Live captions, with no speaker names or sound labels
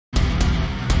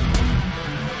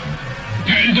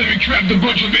trapped a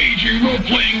bunch of aging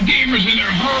role-playing gamers in their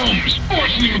homes,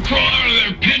 forcing them to crawl out of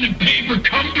their pen and paper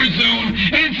comfort zone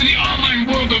and into the online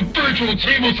world of virtual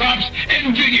tabletops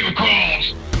and video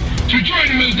calls. So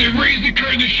join them as they raise the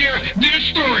curtain to share their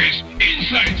stories,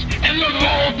 insights, and love of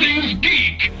all things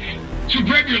geek. So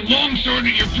grab your longsword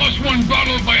and your +1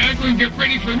 bottle of Viagra and get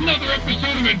ready for another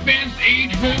episode of Advanced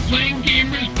Age Role-Playing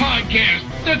Gamers Podcast.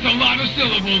 That's a lot of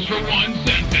syllables for one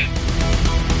sentence.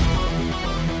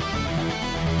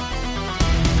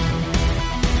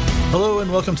 Hello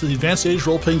and welcome to the Advanced Age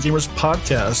Role-Playing Gamers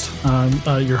Podcast.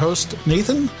 I'm your host,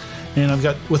 Nathan, and I've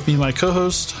got with me my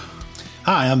co-host.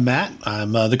 Hi, I'm Matt.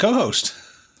 I'm the co-host.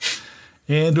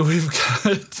 And we've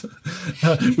got,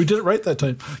 we did it right that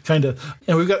time, kind of.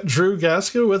 And we've got Drew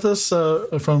Gaska with us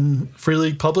from Free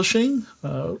League Publishing,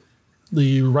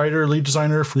 the writer, lead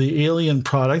designer for the Alien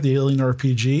product, the Alien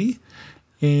RPG.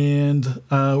 And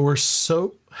we're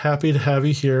so happy to have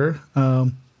you here.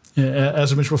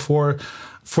 As I mentioned before,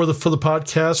 for the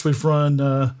podcast, we've run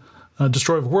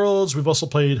Destroy of Worlds. We've also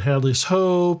played Hadley's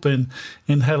Hope and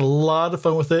had a lot of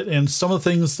fun with it. And some of the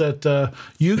things that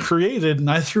you created and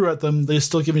I threw at them, they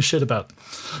still give me shit about.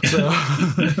 So,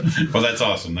 well, that's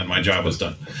awesome. Then my job was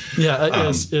done. Yeah,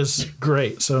 it's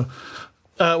great. So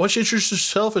why don't you introduce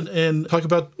yourself and talk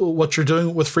about what you're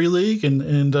doing with Free League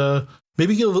and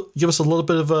maybe give us a little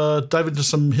bit of a dive into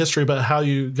some history about how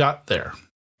you got there.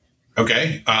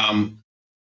 Okay.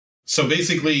 So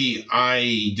basically,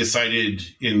 I decided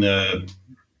in the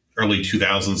early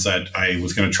 2000s that I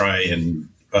was going to try and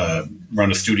run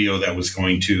a studio that was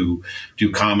going to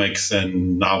do comics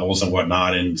and novels and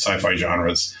whatnot in sci-fi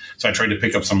genres. So I tried to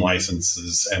pick up some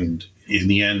licenses. And in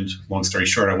the end, long story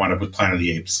short, I wound up with Planet of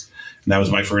the Apes. And that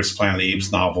was my first Planet of the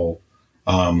Apes novel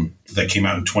that came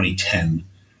out in 2010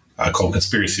 called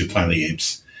Conspiracy of Planet of the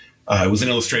Apes. It was an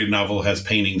illustrated novel, has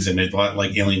paintings in it, a lot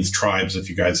like Aliens Tribes, if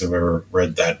you guys have ever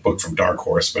read that book from Dark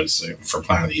Horse, but it's for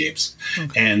Planet of the Apes.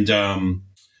 Okay. And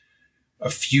a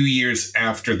few years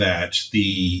after that,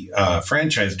 the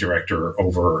franchise director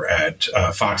over at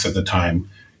Fox at the time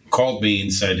called me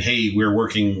and said, hey, we're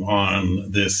working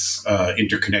on this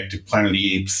interconnected Planet of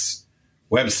the Apes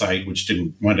website, which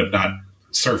didn't wind up not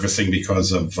surfacing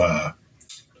because of the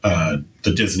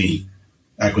Disney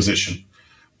acquisition.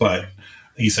 But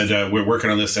he said, we're working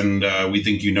on this, and we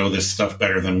think you know this stuff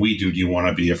better than we do. Do you want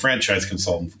to be a franchise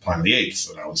consultant for Planet of the Apes?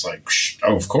 And I was like,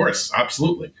 oh, of course,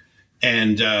 absolutely.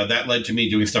 And that led to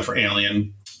me doing stuff for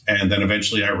Alien. And then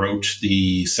eventually I wrote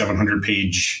the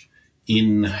 700-page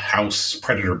in-house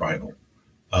Predator Bible.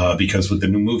 Because with the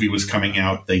new movie was coming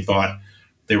out, they thought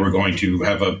they were going to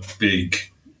have a big,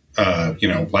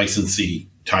 licensee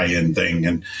tie-in thing.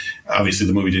 And obviously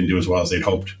the movie didn't do as well as they'd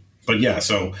hoped. But yeah,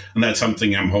 and that's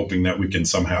something I'm hoping that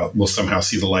we'll somehow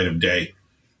see the light of day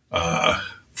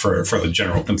for the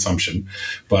general consumption.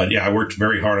 But yeah, I worked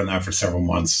very hard on that for several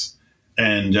months.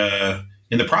 And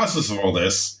in the process of all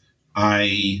this,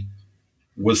 I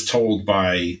was told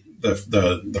by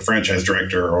the franchise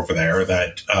director over there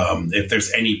that if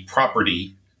there's any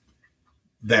property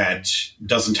that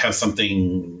doesn't have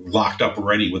something locked up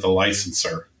already with a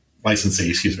licensee,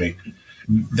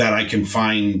 that I can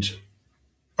find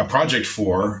a project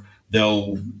for,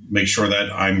 they'll make sure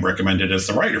that I'm recommended as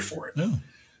the writer for it. Oh.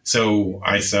 So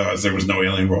I saw there was no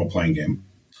Alien role-playing game.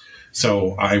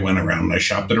 So I went around and I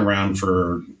shopped it around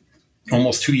for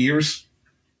almost 2 years.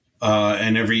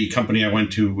 And every company I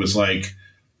went to was like,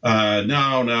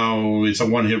 no, it's a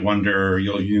one-hit wonder.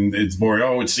 It's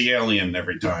more, it's the Alien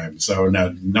every time. So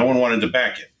no one wanted to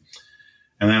back it.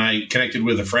 And then I connected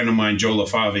with a friend of mine, Joe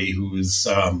LaFavi, who is...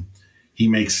 he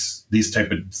makes these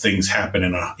type of things happen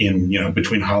in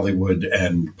between Hollywood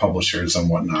and publishers and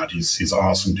whatnot. He's an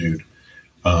awesome dude.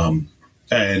 And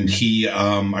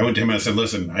I went to him and I said,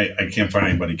 listen, I can't find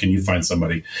anybody. Can you find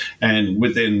somebody? And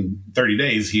within 30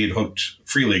 days, he had hooked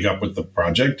Free League up with the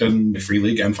project, and Free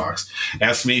League and Fox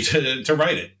asked me to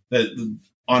write it. That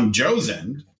on Joe's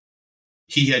end,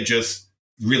 he had just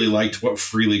really liked what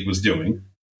Free League was doing.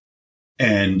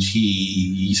 And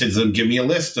he said, give me a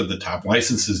list of the top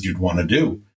licenses you'd want to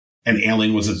do. And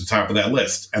Alien was at the top of that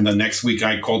list. And the next week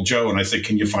I called Joe and I said,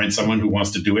 can you find someone who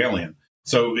wants to do Alien?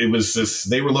 So it was this,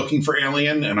 they were looking for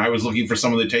Alien and I was looking for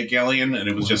someone to take Alien, and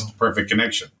it was just a perfect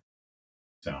connection.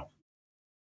 So.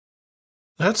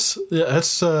 That's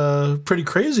pretty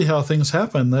crazy how things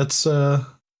happen. That's,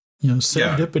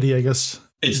 serendipity, yeah. I guess.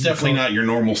 It's definitely not your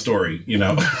normal story,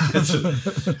 none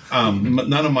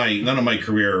of my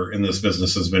career in this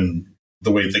business has been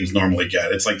the way things normally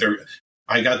get. It's like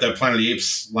I got that Planet of the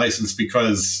Apes license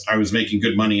because I was making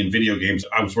good money in video games.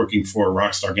 I was working for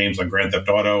Rockstar Games on Grand Theft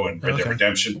Auto and Red Dead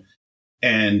Redemption.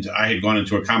 And I had gone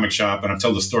into a comic shop, and I've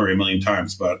told the story a million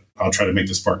times, but I'll try to make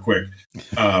this part quick.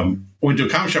 Went to a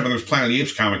comic shop, and there was Planet of the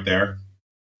Apes comic there.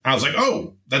 I was like,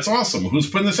 oh, that's awesome. Who's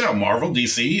putting this out? Marvel,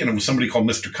 DC? And it was somebody called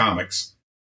Mr. Comics.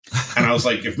 And I was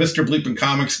like, if Mr. Bleepin'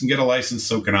 Comics can get a license,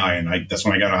 so can I. And that's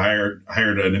when I got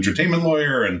hired an entertainment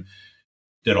lawyer and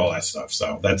did all that stuff.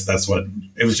 So that's what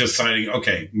it was, just signing.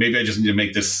 Okay, maybe I just need to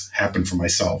make this happen for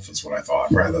myself, is what I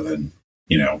thought, rather than,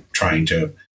 trying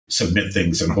to submit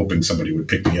things and hoping somebody would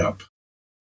pick me up.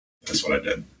 That's what I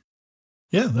did.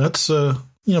 Yeah, that's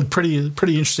pretty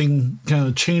interesting kind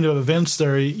of chain of events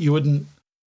there.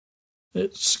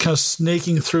 It's kind of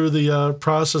snaking through the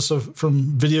process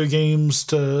from video games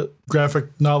to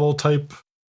graphic novel type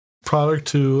product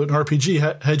to an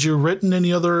RPG. Had you written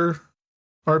any other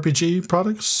RPG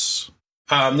products?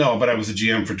 No, but I was a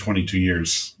GM for 22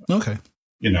 years. Okay.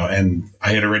 And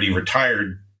I had already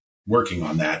retired working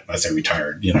on that. I say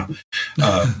retired, it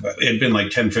had been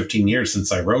like 10, 15 years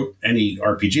since I wrote any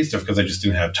RPG stuff because I just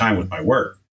didn't have time with my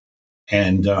work.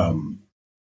 And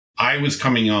I was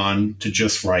coming on to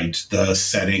just write the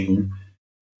setting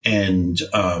and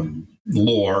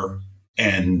lore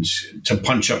and to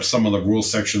punch up some of the rule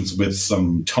sections with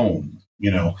some tone,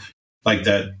 like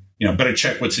that, better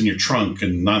check what's in your trunk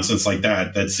and nonsense like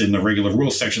that. That's in the regular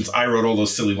rule sections. I wrote all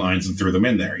those silly lines and threw them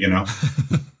in there,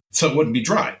 so it wouldn't be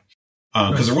dry.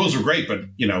 Because the rules were great, but,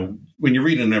 when you're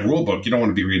reading a rule book, you don't want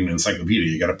to be reading an encyclopedia.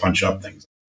 You got to punch up things.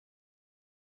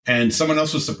 And someone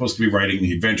else was supposed to be writing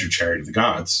the Adventure Chariot of the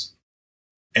Gods.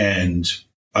 And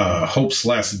Hope's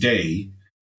Last Day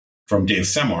from Dave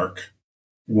Semark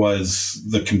was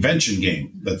the convention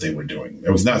game that they were doing.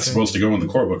 It was not supposed to go in the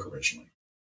core book originally.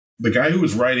 The guy who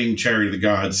was writing Chariot of the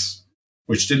Gods,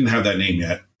 which didn't have that name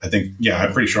yet,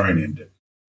 I'm pretty sure I named it.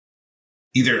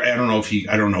 I don't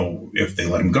know if they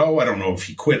let him go. I don't know if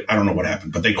he quit. I don't know what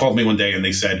happened. But they called me one day and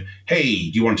they said, hey,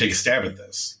 do you want to take a stab at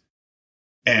this?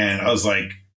 And I was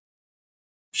like,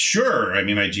 sure. I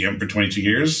mean, I GM'd for 22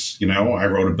 years. I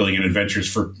wrote 1 billion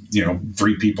adventures for,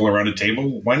 3 people around a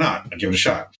table. Why not? I'll give it a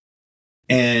shot.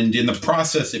 And in the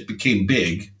process, it became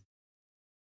big.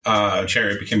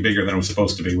 Chariot became bigger than it was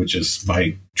supposed to be, which is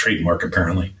my trademark,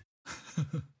 apparently.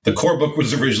 The core book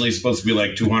was originally supposed to be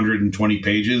like 220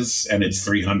 pages, and it's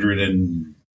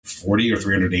 340 or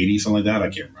 380, something like that. I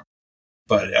can't remember.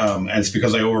 But it's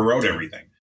because I overwrote everything.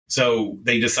 So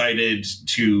they decided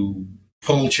to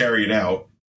pull Chariot out,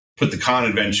 put the Con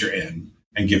Adventure in,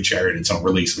 and give Chariot its own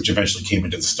release, which eventually came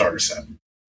into the starter set.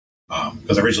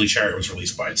 Because originally Chariot was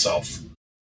released by itself.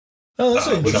 Oh, that's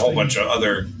with a whole bunch of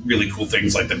other really cool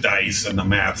things like the dice and the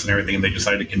maps and everything, and they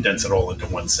decided to condense it all into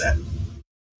one set.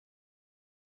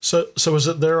 So was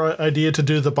it their idea to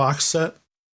do the box set?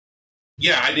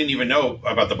 Yeah, I didn't even know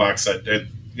about the box set.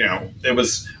 It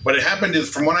was what had happened is,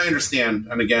 from what I understand,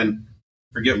 and again,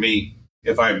 forgive me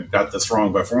if I got this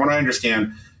wrong, but from what I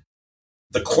understand,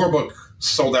 the core book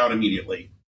sold out immediately,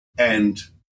 and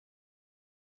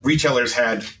retailers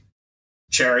had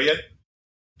Chariot,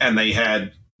 and they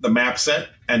had the map set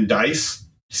and dice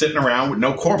sitting around with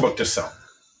no core book to sell.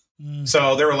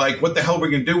 So they were like, what the hell are we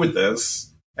going to do with this?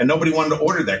 And nobody wanted to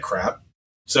order that crap.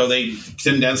 So they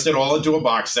condensed it all into a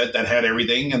box set that had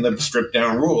everything and the stripped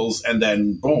down rules. And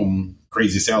then, boom,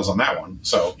 crazy sales on that one.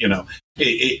 So,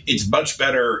 it's much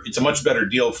better. It's a much better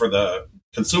deal for the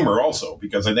consumer also,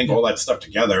 because I think all that stuff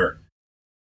together,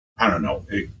 I don't know,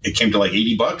 it came to like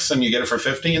 $80 and you get it for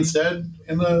 50 instead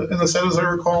in the set, as I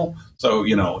recall. So,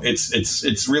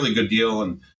 it's really good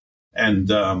deal. And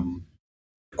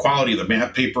the quality of the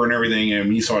map paper and everything,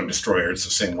 and you saw in Destroyer, it's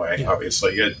the same way,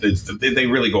 obviously. They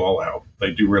really go all out.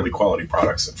 They do really quality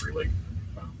products at Free League.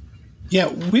 Yeah,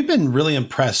 we've been really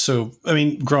impressed. So, I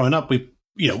mean, growing up,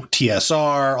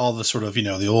 TSR, all the sort of,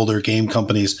 the older game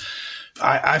companies,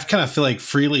 I've kind of feel like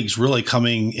Free League's really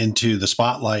coming into the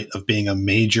spotlight of being a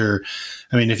major.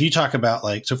 I mean, if you talk about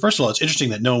so first of all, it's interesting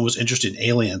that no one was interested in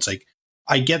aliens. Like,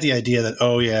 I get the idea that,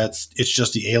 it's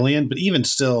just the alien, but even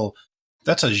still,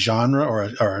 that's a genre or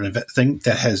an event thing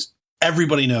that has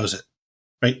everybody knows it,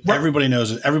 right? Everybody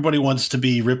knows it. Everybody wants to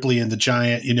be Ripley and the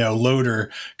giant, loader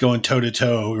going toe to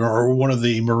toe, or one of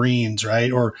the Marines,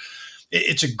 right? Or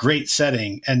it's a great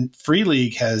setting. And Free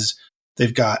League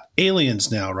they've got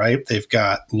aliens now, right? They've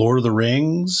got Lord of the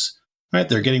Rings, right?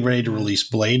 They're getting ready to release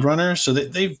Blade Runner, so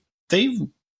they've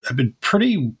have been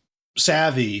pretty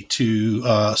savvy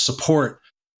to support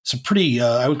some pretty,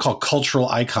 I would call, cultural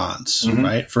icons,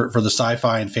 right, for the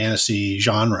sci-fi and fantasy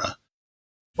genre.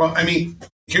 Well, I mean,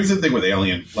 here's the thing with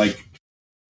Alien. Like,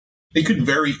 it could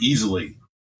very easily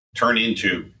turn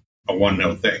into a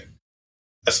one-note thing,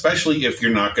 especially if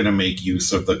you're not going to make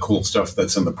use of the cool stuff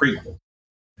that's in the prequel.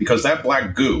 Because that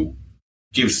black goo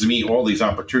gives me all these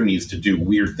opportunities to do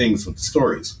weird things with the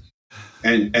stories.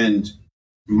 And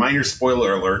minor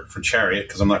spoiler alert for Chariot,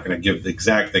 because I'm not going to give the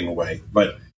exact thing away,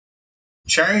 but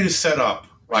Chariot is set up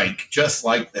just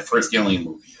like the first Alien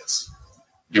movie is.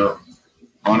 You're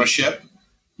on a ship,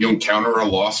 you encounter a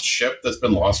lost ship that's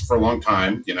been lost for a long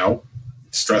time,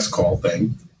 stress call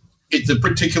thing. The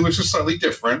particulars are slightly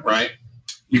different, right?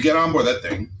 You get on board that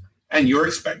thing, and you're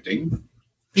expecting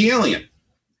the alien.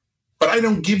 But I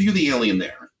don't give you the alien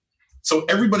there. So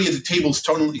everybody at the table is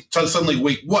suddenly,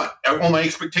 wait, what? All my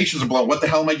expectations are blown. What the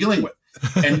hell am I dealing with?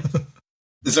 And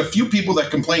there's a few people that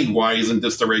complained, why isn't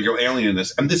this the regular alien in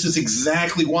this? And this is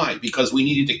exactly why, because we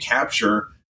needed to capture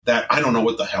that I don't know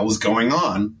what the hell is going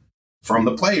on from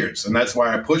the players. And that's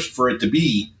why I pushed for it to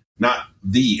be not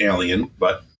the alien,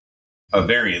 but a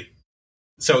variant.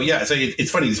 So, yeah,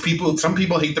 it's funny. Some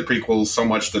people hate the prequels so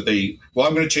much that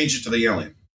I'm going to change it to the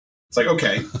alien. It's like,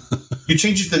 okay, you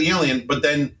change it to the alien, but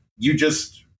then you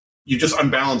just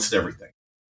unbalanced everything.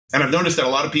 And I've noticed that a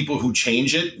lot of people who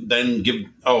change it then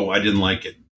I didn't like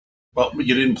it. Well,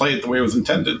 you didn't play it the way it was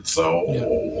intended. So,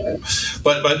 yeah.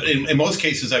 But in most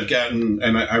cases I've gotten,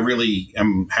 and I really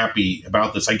am happy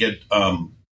about this, I get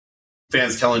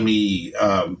fans telling me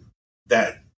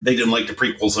that they didn't like the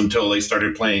prequels until they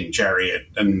started playing Chariot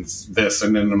and this,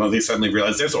 and then they suddenly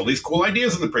realized there's all these cool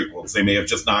ideas in the prequels. They may have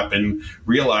just not been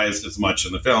realized as much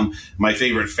in the film. My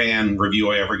favorite fan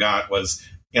review I ever got was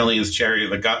Alien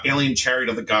Chariot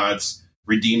of the Gods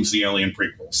redeems the Alien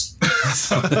prequels.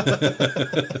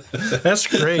 That's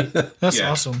great. That's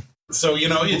awesome. So,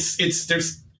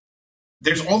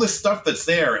 there's all this stuff that's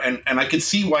there, and I could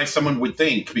see why someone would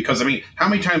think, because, how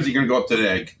many times are you going to go up to the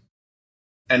egg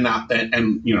and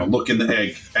look in the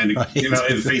egg and, right.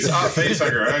 Face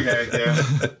hugger. Okay,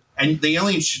 yeah. And the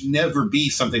alien should never be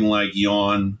something like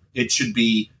yawn. It should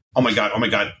be, oh my God,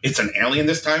 it's an alien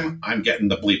this time? I'm getting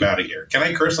the bleep out of here. Can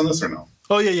I curse on this or no?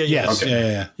 Oh, yeah. Yes.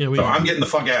 Okay. Yeah. So I'm getting the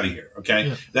fuck out of here, okay?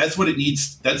 Yeah. That's what it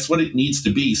needs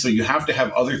to be. So you have to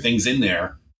have other things in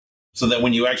there so that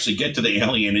when you actually get to the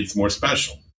alien, it's more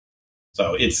special.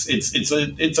 So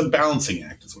it's a balancing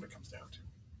act is what it comes down to.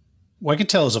 Well, I could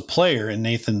tell as a player in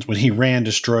Nathan's, when he ran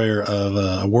Destroyer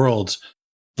of Worlds,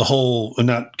 the whole, I'm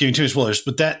not giving too many spoilers,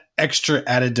 but that extra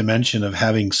added dimension of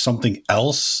having something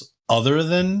else other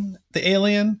than the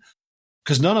alien,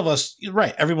 because none of us,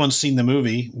 right, everyone's seen the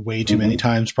movie way too many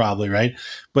times probably, right?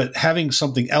 But having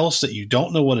something else that you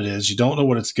don't know what it is, you don't know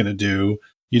what it's going to do,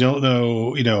 you don't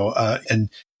know, and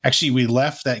actually we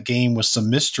left that game with some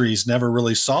mysteries never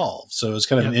really solved. So it's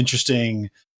kind of an interesting...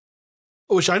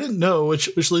 Which I didn't know,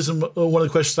 which leads to one of the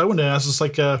questions I wanted to ask is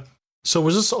so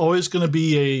was this always going to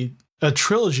be a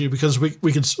trilogy? Because we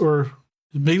could, or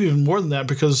maybe even more than that,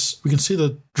 because we can see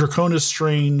the Draconis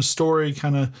strain story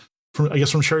kind of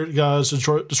from Chariot Gods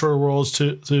to Destroyer Worlds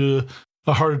to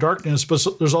A Heart of Darkness, but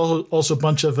there's also a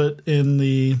bunch of it in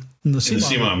the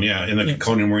CMOM. Yeah, in the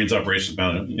Conan Marines Operations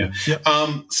Bound. Yeah.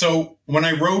 So when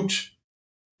I wrote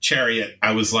Chariot,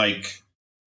 I was like,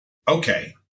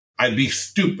 okay, I'd be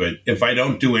stupid if I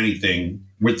don't do anything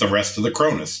with the rest of the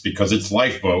Cronus, because its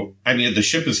lifeboat, the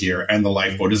ship is here and the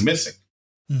lifeboat is missing,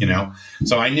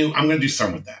 So I knew I'm going to do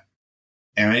something with that.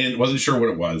 And I wasn't sure what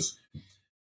it was.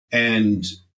 And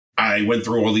I went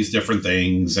through all these different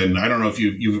things. And I don't know if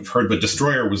you've heard, but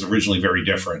Destroyer was originally very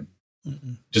different.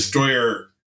 Mm-mm. Destroyer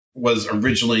was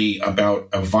originally about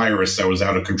a virus that was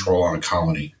out of control on a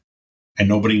colony. And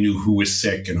nobody knew who was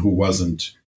sick and who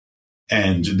wasn't.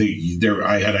 And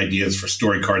I had ideas for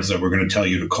story cards that were going to tell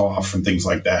you to cough and things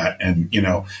like that. And,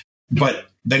 but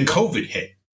then COVID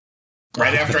hit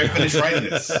right after I finished writing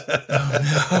this.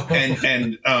 Oh, no.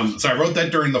 And so I wrote that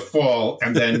during the fall.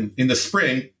 And then in the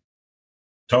spring,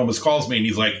 Thomas calls me and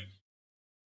he's like,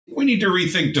 we need to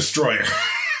rethink Destroyer.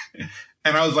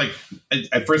 And I was like,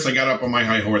 at first I got up on my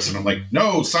high horse and I'm like,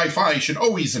 no, sci-fi should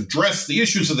always address the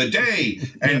issues of the day.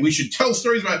 And we should tell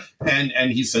stories about it.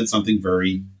 And he said something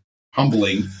very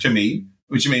humbling to me,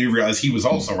 which made me realize he was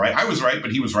also right. I was right,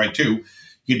 but he was right too.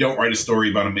 You don't write a story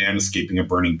about a man escaping a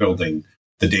burning building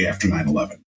the day after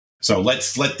 9/11. So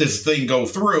let's let this thing go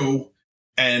through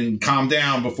and calm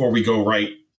down before we go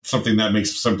write something that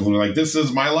makes something like, this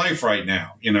is my life right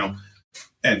now,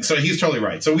 And so he's totally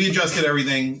right. So we adjusted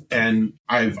everything, and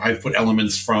I've put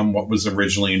elements from what was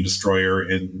originally in Destroyer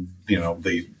in,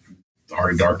 the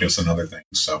Heart of Darkness and other things.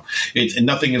 So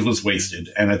nothing was wasted.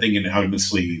 And I think,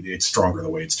 obviously, it's stronger the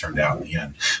way it's turned out in the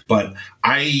end. But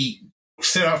I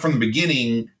set out from the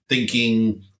beginning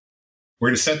thinking we're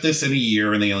going to set this in a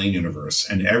year in the Alien universe.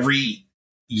 And every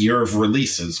year of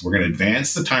releases, we're going to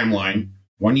advance the timeline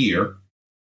 1 year.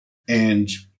 And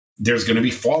there's going to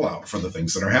be fallout for the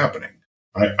things that are happening.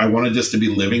 I wanted this to be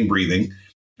living, breathing.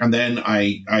 And then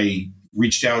I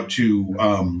reached out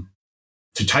to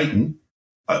Titan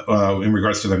in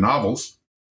regards to their novels.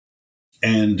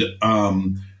 And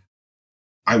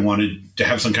I wanted to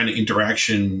have some kind of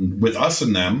interaction with us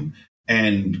and them.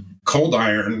 And Cold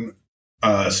Iron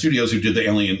Studios, who did the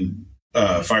Alien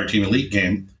Fireteam Elite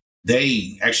game,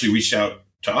 they actually reached out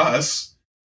to us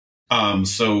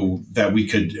so that we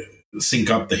could sync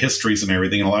up the histories and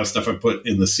everything. And a lot of stuff I put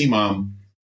in the CMOM,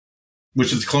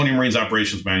 which is Colonial Marines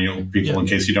Operations Manual, people, in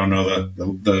case you don't know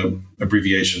the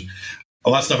abbreviation. A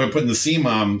lot of stuff I put in the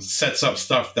CMOM sets up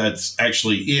stuff that's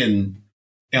actually in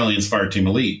Aliens Fireteam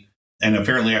Elite. And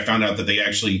apparently I found out that they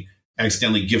actually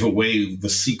accidentally give away the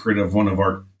secret of one of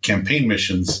our campaign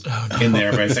missions in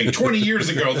there by saying 20 years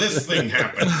ago this thing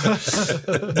happened,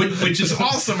 which is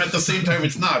awesome. At the same time,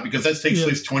 it's not, because that takes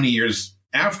place 20 years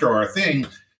after our thing.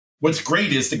 What's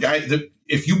great is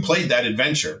if you played that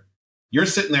adventure, you're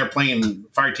sitting there playing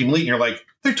Fireteam Elite and you're like,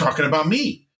 they're talking about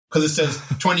me, because it says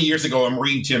 20 years ago a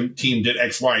Marine team did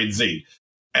X, Y, and Z.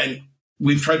 And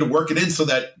we've tried to work it in so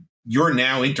that you're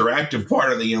now interactive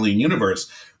part of the Alien universe.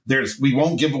 We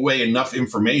won't give away enough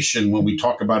information when we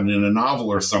talk about it in a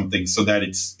novel or something so that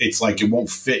it's like it won't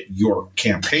fit your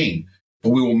campaign. But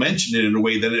we will mention it in a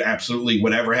way that it absolutely,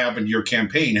 whatever happened to your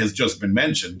campaign has just been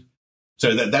mentioned.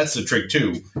 So that's the trick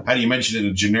too. How do you mention it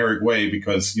in a generic way?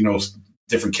 Because,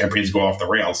 different campaigns go off the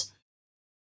rails.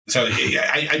 So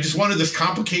I just wanted this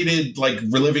complicated, like,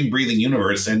 reliving, breathing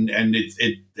universe, and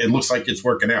it looks like it's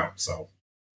working out. So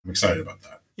I'm excited about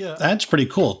that. Yeah, that's pretty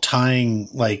cool. Tying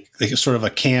like sort of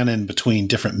a canon between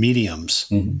different mediums.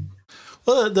 Mm-hmm.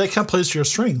 Well, that kind of plays to your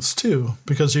strengths too,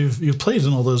 because you've played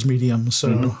in all those mediums.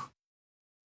 So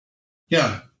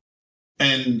yeah,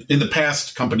 and in the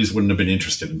past, companies wouldn't have been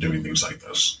interested in doing things like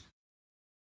this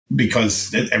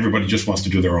because everybody just wants to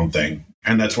do their own thing,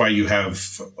 and that's why you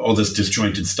have all this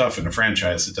disjointed stuff in a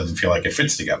franchise that doesn't feel like it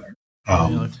fits together.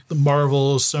 Like the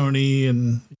Marvel, Sony,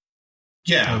 and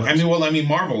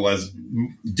Marvel, as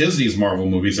Disney's Marvel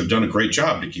movies, have done a great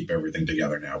job to keep everything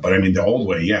together now. But the old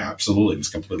way, absolutely, it was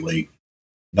completely,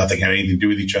 nothing had anything to do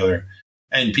with each other.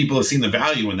 And people have seen the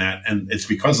value in that. And it's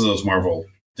because of those Marvel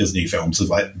Disney films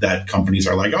that companies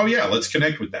are like, oh yeah, let's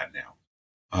connect with that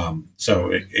now. So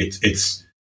it's,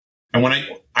 and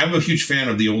I'm a huge fan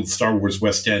of the old Star Wars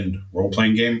West End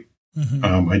role-playing game.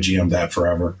 Mm-hmm. I GM'd that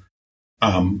forever.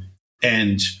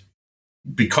 And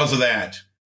because of that,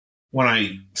 when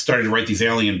I started to write these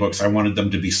Alien books, I wanted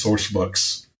them to be source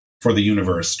books for the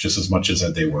universe just as much as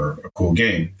that they were a cool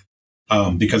game.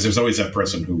 Because there's always that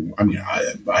person who,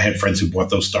 I had friends who bought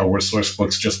those Star Wars source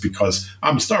books just because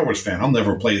I'm a Star Wars fan. I'll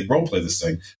never role-play this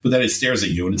thing. But then it stares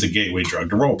at you and it's a gateway drug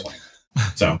to role-playing.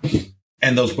 So,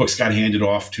 and those books got handed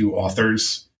off to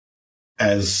authors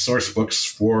as source books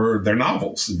for their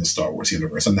novels in the Star Wars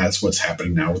universe. And that's what's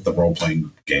happening now with the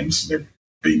role-playing games. They're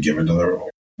being given to their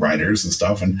writers and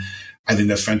stuff, and I think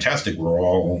that's fantastic. We're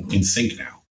all in sync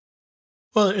now.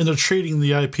 Well, and they're treating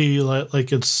the IP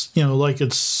like it's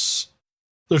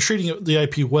they're treating the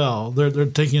IP well. They're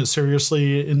taking it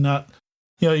seriously and not,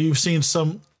 you've seen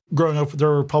some growing up. There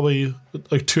were probably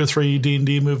like 2 or 3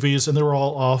 D&D movies, and they were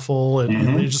all awful,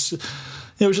 and they just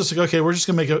it was just like, okay, we're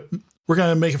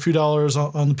gonna make a few dollars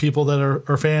on the people that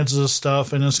are fans of this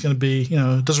stuff, and it's gonna be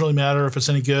it doesn't really matter if it's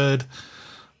any good.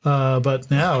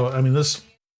 But now,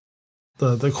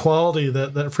 the quality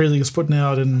that Free League is putting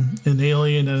out in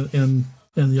Alien and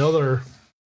the other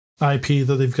IP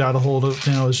that they've got a hold of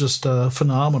now is just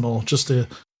phenomenal. Just the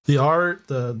art,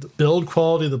 the build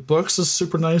quality, the books is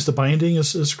super nice. The binding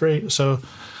is great. So,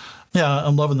 yeah,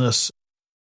 I'm loving this.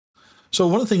 So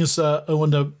one of the things I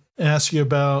wanted to ask you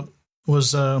about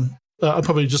was I'm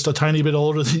probably just a tiny bit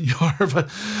older than you are,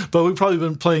 but we've probably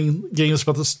been playing games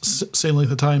about the same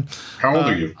length of time. How old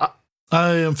are you? I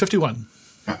am 51.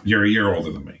 You're a year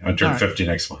older than me. I turn 50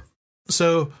 next month.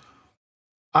 So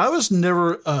I was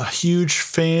never a huge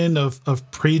fan of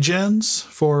pre-gens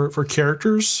for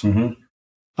characters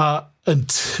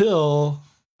until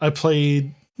I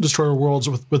played Destroyer Worlds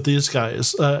with these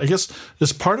guys. I guess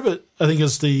as part of it, I think,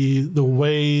 is the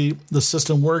way the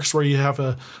system works, where you have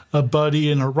a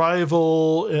buddy and a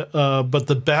rival, but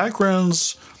the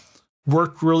backgrounds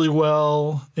worked really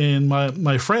well, and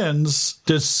my friends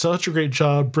did such a great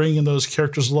job bringing those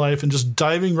characters to life and just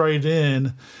diving right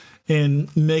in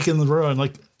and making them run.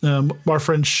 Like our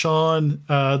friend Sean,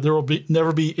 there will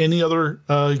never be any other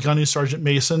Gunny Sergeant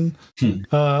Mason,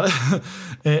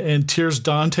 and Tears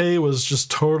Dante was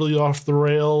just totally off the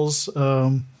rails.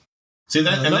 See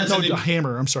that, and that's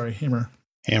Hammer. I'm sorry, Hammer.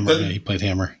 Hammer. He played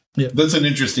Hammer. Yeah, that's an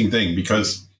interesting thing,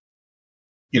 because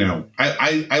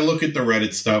I look at the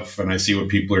Reddit stuff and I see what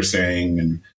people are saying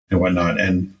and whatnot.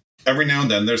 And every now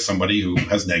and then there's somebody who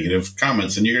has negative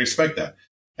comments, and you can expect that.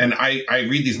 And I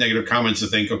read these negative comments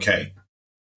and think, okay,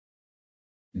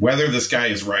 whether this guy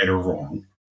is right or wrong,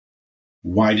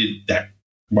 why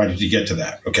did you get to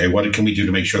that? Okay, what can we do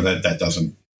to make sure that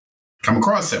doesn't come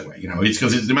across that way? It's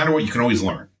because no matter what, you can always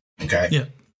learn. Okay. Yeah.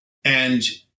 And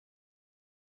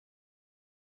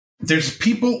there's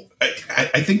people,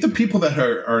 I think the people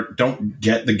that don't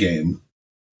get the game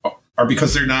are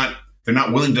because they're not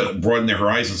willing to broaden their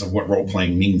horizons of what role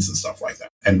playing means and stuff like that.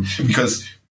 And because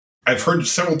I've heard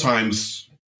several times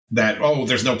that,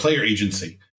 there's no player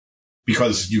agency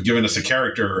because you've given us a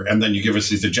character and then you give us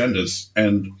these agendas.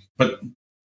 But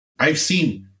I've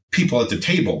seen people at the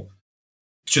table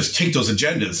just take those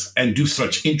agendas and do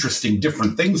such interesting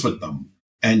different things with them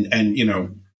and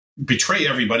betray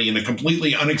everybody in a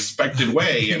completely unexpected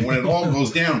way. And when it all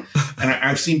goes down, and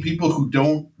I've seen people who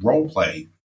don't role play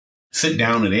sit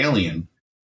down at Alien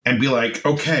and be like,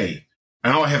 okay,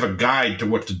 now I have a guide to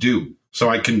what to do. So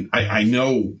I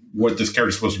know what this character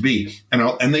is supposed to be.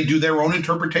 And they do their own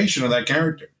interpretation of that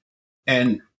character.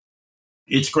 And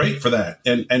it's great for that.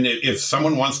 And if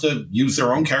someone wants to use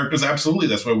their own characters, absolutely.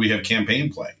 That's why we have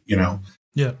campaign play,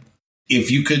 Yeah. If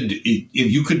you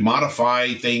could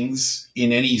modify things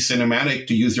in any cinematic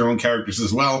to use your own characters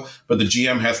as well, but the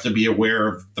GM has to be aware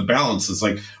of the balance. It's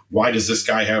like, why does this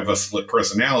guy have a split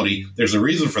personality? There's a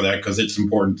reason for that because it's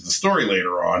important to the story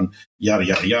later on, yada,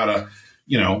 yada, yada,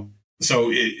 So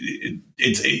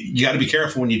it's you got to be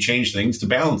careful when you change things to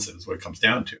balance it is what it comes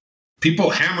down to.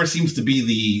 Hammer seems to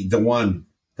be the one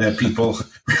that people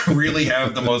really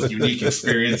have the most unique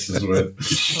experiences with.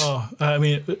 Oh, I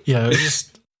mean, yeah,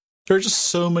 there are just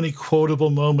so many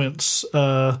quotable moments.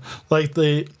 So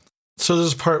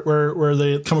there's a part where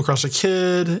they come across a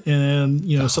kid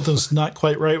and something's not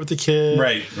quite right with the kid.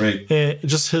 Right. And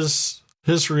just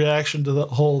his reaction to the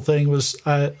whole thing was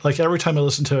like every time I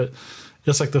listen to it,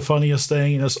 it's like the funniest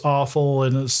thing, and it's awful,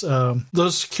 and it's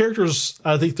those characters.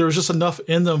 I think there was just enough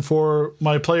in them for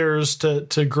my players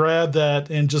to grab that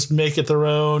and just make it their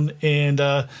own, and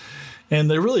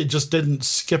they really just didn't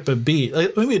skip a beat.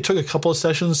 Maybe it took a couple of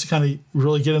sessions to kind of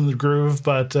really get in the groove,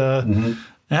 but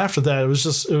after that, it was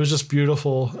just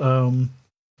beautiful.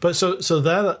 But so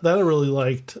that I really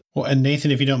liked. Well, and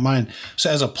Nathan, if you don't mind, so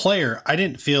as a player, I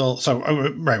didn't feel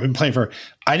when playing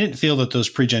I didn't feel that those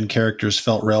pre-gen characters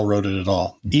felt railroaded at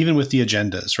all, even with the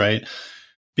agendas, right?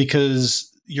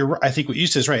 Because I think what you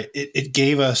said is right. It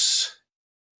gave us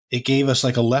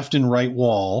like a left and right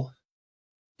wall,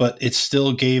 but it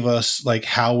still gave us like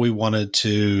how we wanted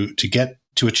to get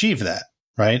to achieve that,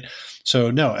 right?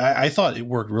 So no, I thought it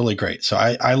worked really great. So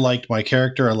I liked my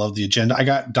character. I loved the agenda. I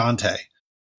got Dante,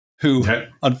 who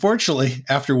unfortunately,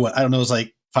 after what, I don't know, it was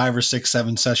like 5 or 6,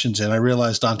 7 sessions in, I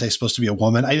realized Dante's supposed to be a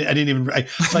woman. I didn't even, I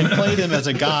played him as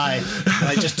a guy, and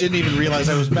I just didn't even realize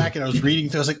I was back, and I was reading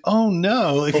through, I was like, oh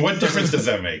no. But what difference does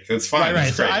that make? That's fine.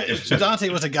 Right. So Dante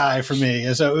was a guy for me.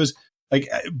 And so it was like,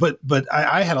 but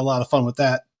I had a lot of fun with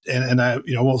that. And I,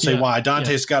 won't say why.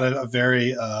 Dante's got a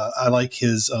very, I like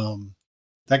his,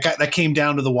 that came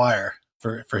down to the wire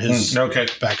for his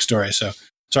backstory. So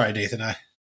sorry, Nathan,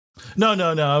 No.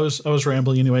 I was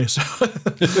rambling anyway. So,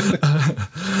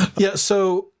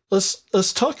 So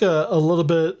let's talk a little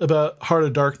bit about Heart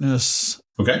of Darkness.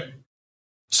 Okay.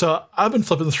 So I've been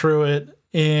flipping through it,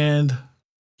 and do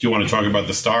you want to talk about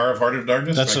the star of Heart of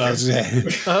Darkness? That's what I was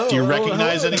saying. Do you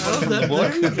recognize anyone from the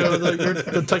book? There you go,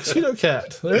 the tuxedo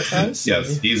cat.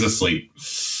 Yes, he's asleep.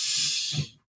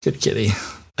 Good kitty.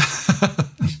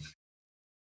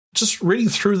 Just reading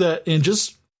through that and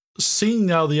just seeing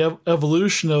now the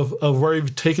evolution of where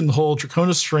you've taken the whole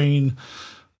Draconis strain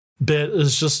bit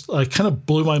is just kind of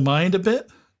blew my mind a bit.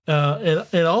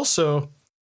 And also,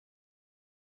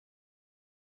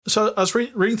 so I was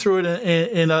reading through it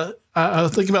and I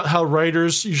was thinking about how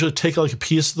writers usually take like a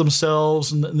piece of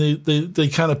themselves and they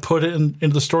kind of put it into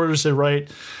the stories they write.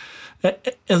 And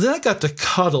then I got to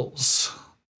Cuddles.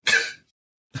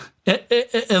 and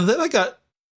then I got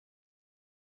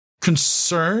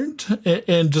concerned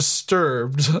and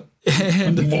disturbed.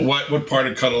 And what part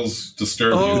of Cuddles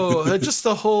disturbed you? Oh, just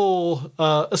the whole,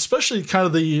 especially kind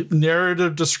of the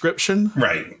narrative description,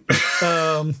 right?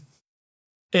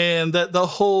 And that the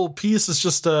whole piece is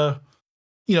just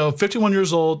 51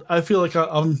 years old. I feel like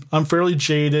I'm fairly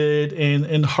jaded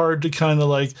and hard to kind of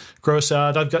like gross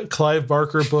out. I've got Clive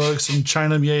Barker books and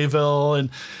China Miéville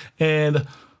and.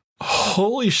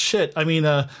 Holy shit! I mean,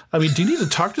 do you need to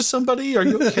talk to somebody? Are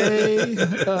you okay?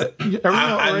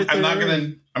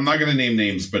 I'm not gonna name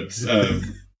names, but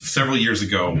several years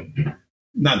ago,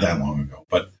 not that long ago,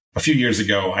 but a few years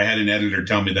ago, I had an editor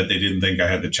tell me that they didn't think I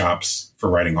had the chops for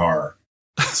writing horror.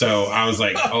 So I was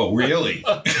like, oh, really?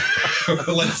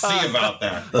 Let's see about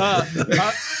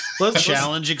that.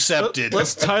 Challenge accepted.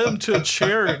 Let's tie them to a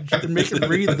chair and make them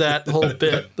read that whole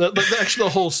bit. Actually,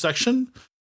 the whole section.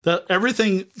 That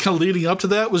everything kind of leading up to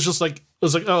that was just like, it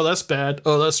was like, oh, that's bad.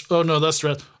 Oh no, that's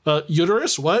bad.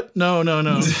 Uterus? What? No.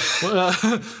 And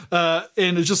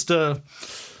it's just,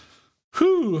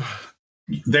 whew.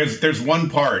 There's one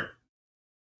part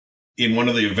in one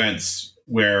of the events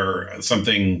where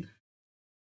something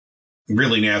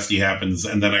really nasty happens,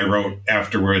 and then I wrote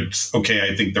afterwards, okay,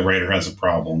 I think the writer has a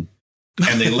problem.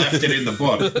 And they left it in the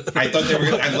book. I thought they were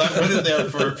going to, put it there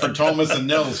for Thomas and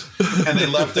Nils, and they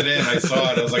left it in. I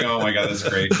saw it. I was like, oh my God, that's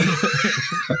great.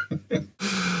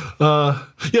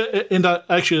 Yeah, and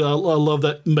actually, I love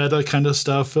that meta kind of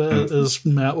stuff, as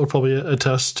Matt will probably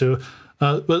attest to.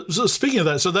 But so speaking of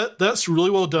that, so that's really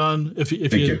well done. If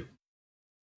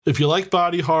you like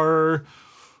body horror,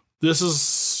 this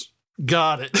is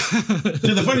got it.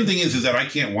 So the funny thing is that I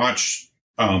can't watch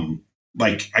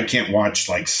I can't watch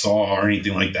like Saw or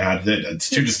anything like that. It's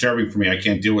too disturbing for me. I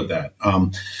can't deal with that.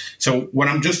 So what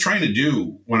I'm just trying to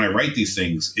do when I write these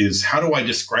things is, how do I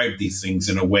describe these things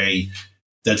in a way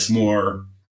that's more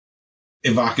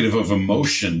evocative of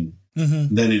emotion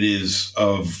than it is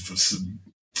of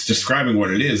describing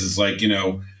what it is. It's like,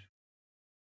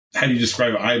 how do you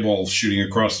describe eyeballs shooting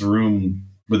across the room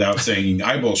without saying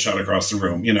eyeball shot across the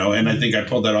room, and I think I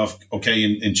pulled that off okay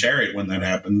in Chariot when that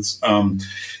happens.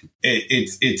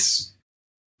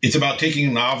 It's about taking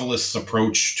a novelist's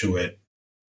approach to it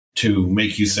to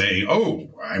make you say, oh,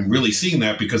 I'm really seeing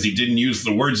that because he didn't use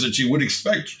the words that you would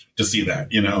expect to see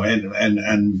that, and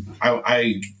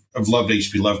I have loved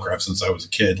H.P. Lovecraft since I was a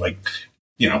kid,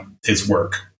 his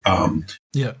work.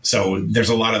 Yeah. So there's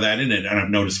a lot of that in it. And I've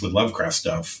noticed with Lovecraft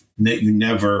stuff that you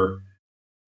never,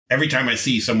 every time I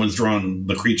see someone's drawn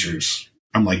the creatures,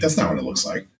 I'm like, that's not what it looks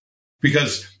like,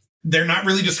 because they're not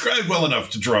really described well enough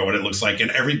to draw what it looks like. And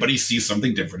everybody sees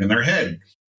something different in their head.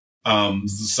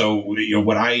 So,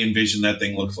 what I envision that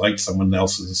thing looks like, someone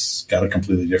else has got a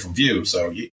completely different view.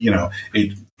 So,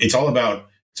 it's all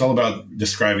about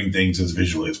describing things as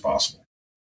visually as possible.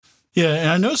 Yeah. And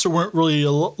I noticed there weren't really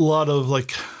a lot of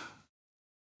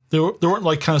there weren't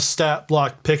like kind of stat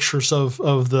block pictures of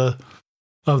the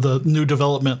new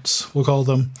developments, we'll call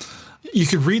them. You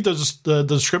could read the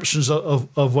descriptions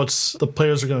of what's the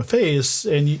players are going to face,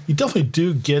 and you definitely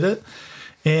do get it.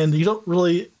 And you don't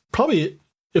really, probably,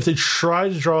 if they try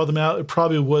to draw them out, it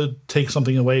probably would take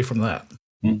something away from that.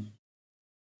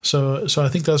 So I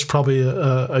think that's probably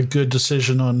a good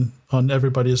decision on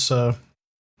everybody's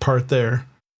part there.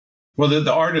 Well,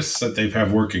 the artists that they've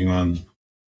had working on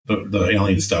the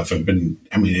alien stuff have been,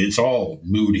 it's all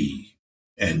moody,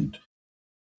 and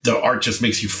the art just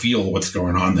makes you feel what's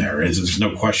going on there. There's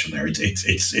no question there.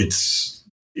 It's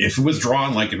if it was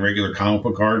drawn like in regular comic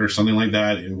book art or something like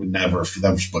that, it would never,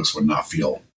 those books would not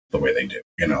feel the way they do,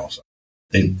 So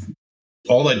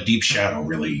all that deep shadow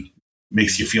really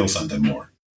makes you feel something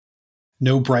more.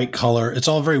 No bright color. It's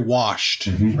all very washed,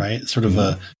 right? Sort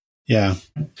of yeah.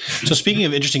 So speaking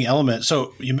of interesting elements,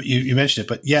 so you mentioned it,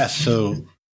 but yes, so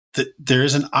there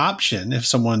is an option if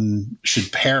someone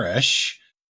should perish,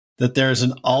 that there's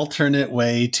an alternate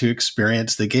way to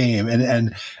experience the game.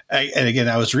 And again,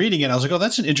 I was reading it, I was like, oh,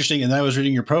 that's an interesting. And then I was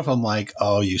reading your profile, I'm like,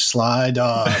 oh, you sly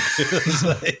dog.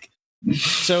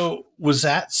 So was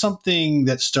that something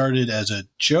that started as a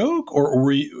joke, or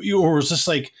was this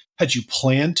like, had you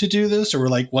planned to do this, or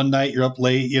like one night you're up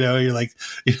late, you're like,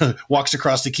 walks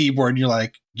across the keyboard and you're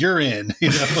like, you're in,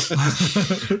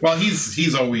 Well,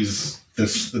 he's always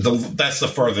that's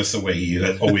the farthest away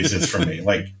he always is from me.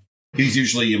 Like, he's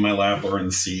usually in my lap or in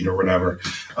the seat or whatever.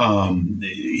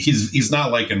 He's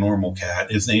not like a normal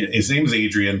cat. His name is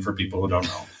Adrian, for people who don't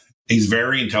know. He's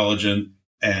very intelligent,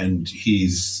 and he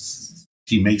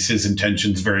makes his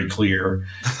intentions very clear,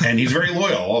 and he's very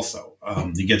loyal also.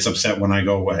 He gets upset when I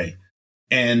go away.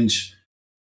 And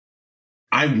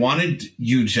I wanted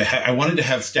to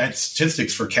have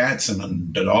statistics for cats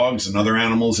and the dogs and other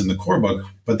animals in the core book,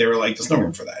 but they were like, there's no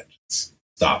room for that.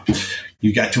 Stop.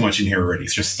 You got too much in here already.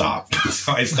 Just stop.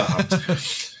 So I stopped.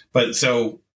 And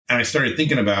I started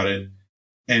thinking about it,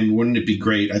 and wouldn't it be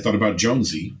great? I thought about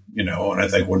Jonesy, and I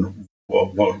think, what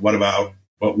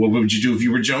would you do if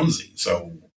you were Jonesy?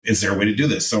 So is there a way to do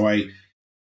this? So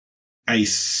I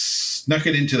snuck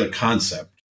it into the concept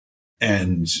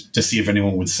and to see if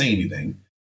anyone would say anything.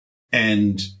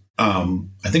 And I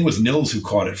think it was Nils who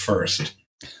caught it first.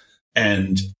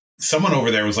 And someone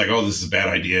over there was like, oh, this is a bad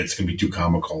idea. It's going to be too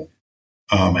comical.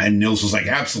 And Nils was like,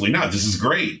 absolutely not. This is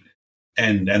great.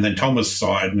 And then Thomas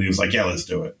saw it and he was like, yeah, let's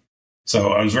do it.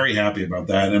 So I was very happy about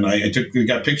that. And we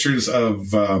got pictures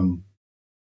of,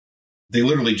 they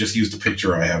literally just used a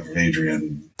picture I have of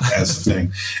Adrian as the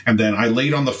thing. And then I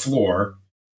laid on the floor.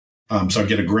 So I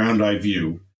get a ground eye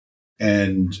view.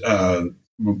 And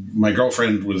my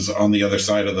girlfriend was on the other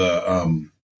side of the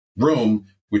room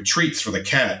with treats for the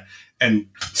cat. And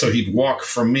so he'd walk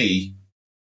from me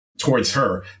towards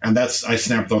her. And I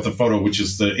snapped off the photo, which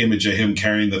is the image of him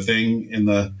carrying the thing in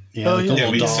the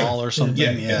little doll or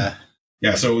something.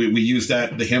 Yeah. So we used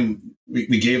that to him.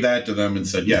 We gave that to them and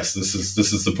said, yes, this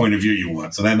is the point of view you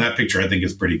want. So then that picture I think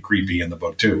is pretty creepy in the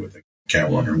book too, with the cat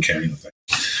walking and carrying the thing.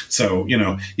 So,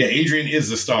 Adrian is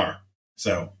the star.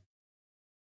 So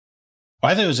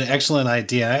I think it was an excellent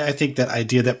idea. I think that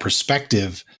idea, that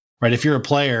perspective, right? If you're a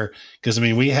player, because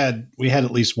we had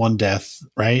at least one death,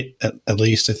 right? At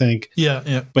least I think.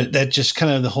 Yeah. But that just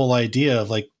kind of the whole idea of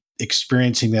like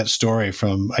experiencing that story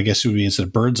from, I guess it would be instead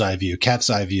of bird's eye view, cat's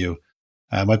eye view,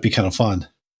 might be kind of fun.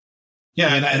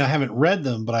 Yeah, and I haven't read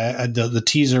them, but the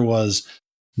teaser was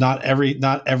not every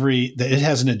it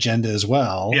has an agenda as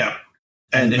well. Yeah.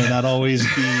 And it may not always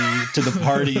be to the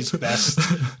party's best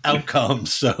outcome.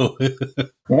 So,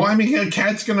 well, I mean, a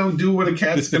cat's going to do what a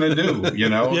cat's going to do.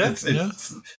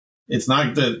 It's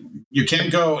not that you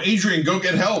can't go, Adrian, go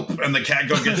get help, and the cat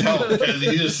go get help because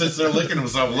he just sits there licking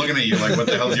himself, looking at you like, what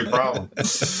the hell's your problem?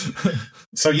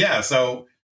 So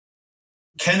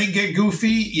can it get goofy?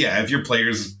 Yeah, if your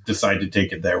players decide to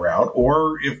take it that route,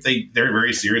 or if they're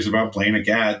very serious about playing a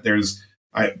cat.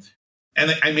 I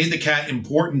made the cat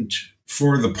important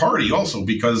for the party also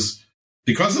because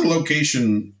of the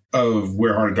location of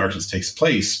where Heart of Darkness takes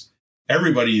place.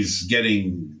 Everybody's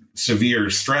getting severe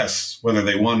stress, whether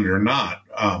they want it or not.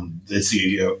 It's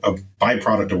a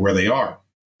byproduct of where they are,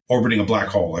 orbiting a black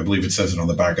hole. I believe it says it on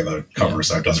the back of the cover,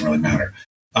 so it doesn't really matter.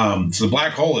 So the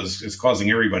black hole is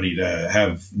causing everybody to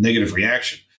have negative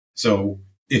reaction. So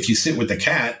if you sit with the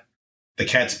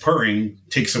cat's purring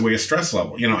takes away a stress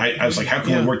level. I was like, how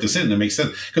can we work this in to make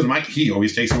sense? Because he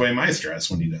always takes away my stress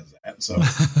when he does that. So,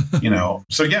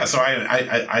 so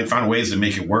I found ways to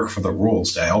make it work for the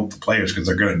rules to help the players because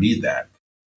they're going to need that.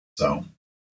 So,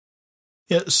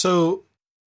 yeah. So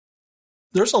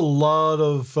there's a lot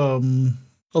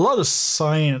of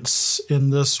science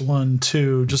in this one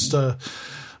too. Just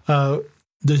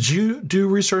did you do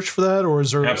research for that, or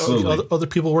is there other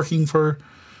people working for?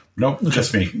 Nope,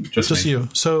 just me. Just me. You.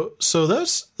 So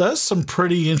that's some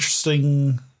pretty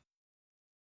interesting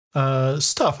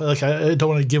stuff. Like I don't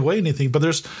want to give away anything, but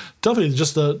there's definitely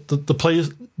just the play,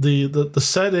 the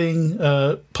setting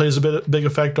plays a big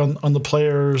effect on the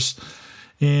players,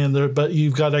 but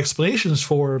you've got explanations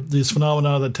for these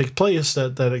phenomena that take place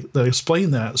that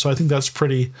explain that. So I think that's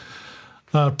pretty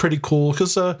cool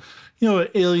because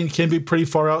Alien can be pretty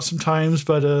far out sometimes,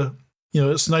 but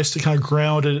it's nice to kind of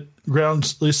ground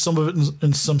at least some of it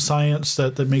in some science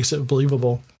that makes it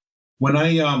believable. When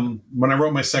I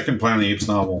wrote my second Planet of the Apes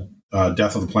novel,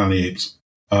 Death of the Planet of the Apes,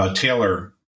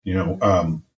 Taylor,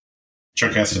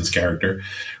 Chuck Heston's character,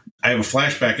 I have a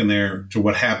flashback in there to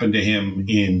what happened to him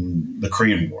in the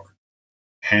Korean War.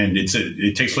 And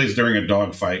it takes place during a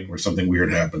dogfight where something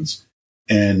weird happens.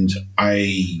 And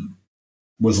I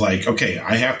was like, okay,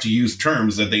 I have to use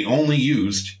terms that they only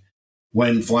used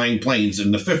when flying planes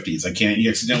in the 50s. I can't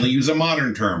accidentally use a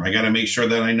modern term. I got to make sure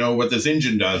that I know what this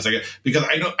engine does. Because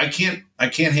I can't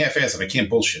half-ass it. I can't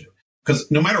bullshit it.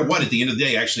 Because no matter what, at the end of the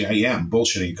day, actually, I am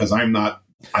bullshitting because I'm not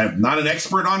an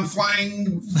expert on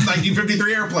flying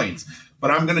 1953 airplanes.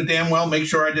 But I'm going to damn well make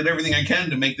sure I did everything I can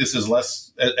to make this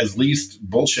as least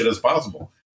bullshit as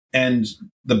possible. And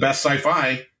the best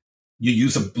sci-fi, you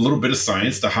use a little bit of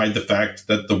science to hide the fact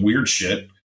that the weird shit.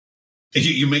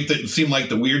 You make it seem like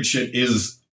the weird shit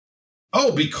is,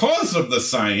 because of the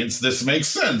science, this makes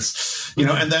sense,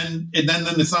 and then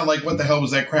it's not like, what the hell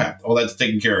was that crap? Oh, that's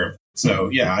taken care of. So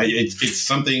yeah, it's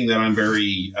something that I'm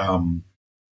very,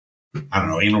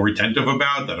 anal retentive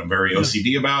about, that I'm very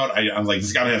OCD about. I'm like,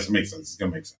 this has to make sense. It's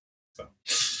gonna make sense.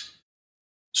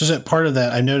 So is that part of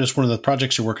that? I noticed one of the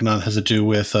projects you're working on has to do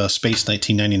with Space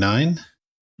 1999.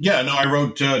 Yeah, no, I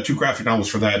wrote 2 graphic novels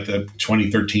for that.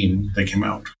 2013 they came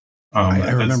out.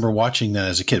 I remember watching that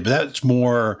as a kid, but that's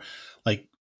more like,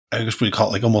 I guess we'd call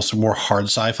it like almost more hard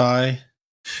sci-fi.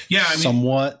 Yeah, I mean,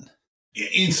 somewhat.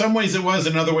 In some ways it was.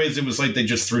 In other ways it was like they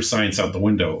just threw science out the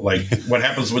window. Like what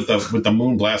happens with the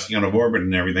moon blasting out of orbit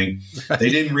and everything. They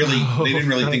didn't really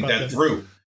think that through.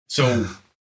 So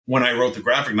when I wrote the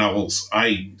graphic novels,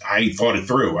 I thought it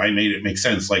through. I made it make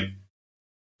sense. Like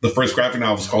the first graphic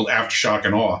novel is called Aftershock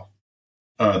and Awe.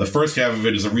 The first half of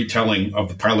it is a retelling of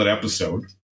the pilot episode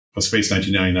of Space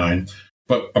 1999.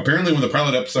 But apparently when the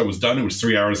pilot episode was done, it was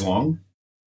 3 hours long.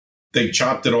 They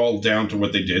chopped it all down to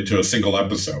what they did to a single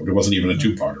episode. It wasn't even a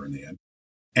two-parter in the end.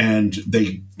 And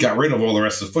they got rid of all the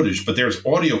rest of the footage. But there's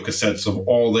audio cassettes of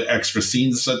all the extra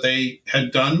scenes that they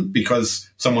had done because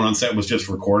someone on set was just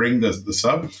recording the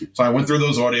sub. So I went through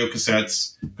those audio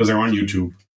cassettes because they're on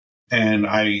YouTube. And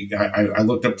I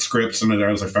looked up scripts and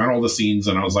I found all the scenes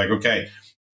and I was like, okay,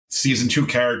 season 2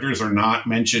 characters are not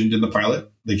mentioned in the pilot.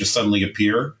 They just suddenly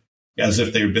appear as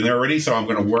if they've been there already. So I'm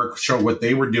going to show what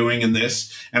they were doing in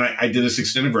this. And I did this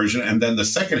extended version. And then the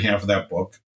second half of that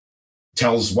book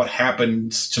tells what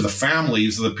happens to the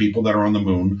families of the people that are on the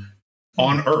moon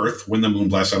on Earth when the moon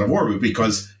blasts out of orbit,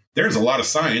 because there's a lot of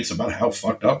science about how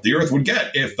fucked up the Earth would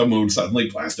get if the moon suddenly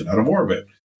blasted out of orbit.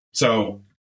 So,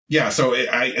 yeah,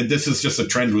 this is just a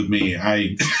trend with me.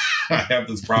 I have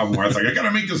this problem where I was like, I got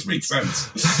to make this make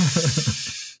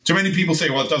sense. Too many people say,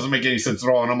 well, it doesn't make any sense at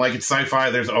all. And I'm like, it's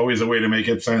sci-fi. There's always a way to make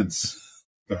it sense.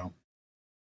 So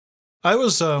I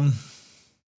was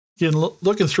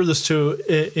looking through this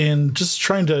too and just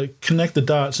trying to connect the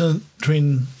dots in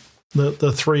between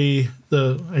the three.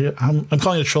 I'm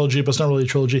calling it a trilogy, but it's not really a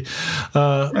trilogy.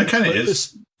 It kind of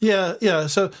is. Yeah.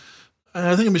 So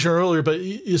I think I mentioned earlier, but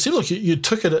you seem like you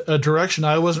took it a direction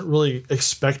I wasn't really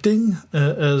expecting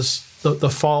as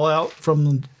the fallout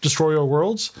from Destroyer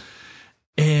Worlds.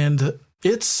 And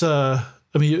it's,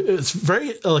 it's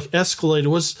very escalated.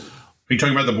 Are you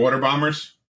talking about the border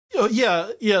bombers?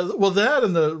 Yeah. Well, that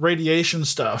and the radiation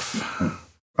stuff.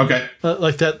 Okay.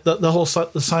 Like that, the whole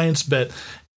the science bit,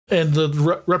 and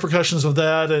the repercussions of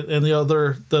that, and the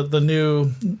other the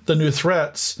new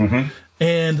threats. Mm-hmm.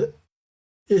 And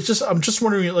it's just, I'm just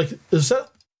wondering, is that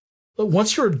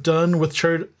once you're done with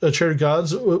Chariots of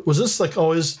Gods, was this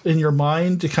always in your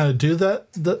mind to kind of do that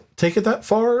take it that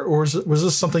far, or was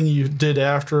this something you did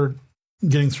after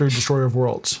getting through Destroyer of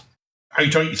Worlds?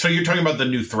 So you're talking about the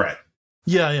new threat?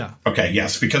 Yeah. Okay,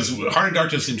 yes, because Heart of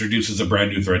Darkness introduces a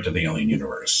brand new threat to the alien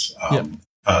universe,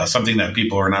 something that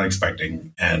people are not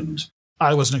expecting, and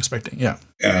I wasn't expecting. Yeah,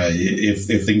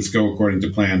 if things go according to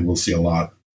plan, we'll see a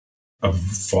lot of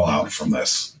fallout from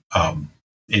this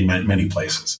in many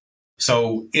places.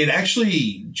 So it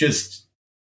actually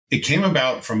it came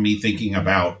about from me thinking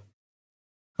about,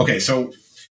 okay, so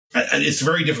it's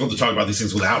very difficult to talk about these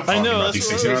things without talking about these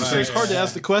things. You know what I'm saying? It's hard to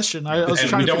ask the question. I was and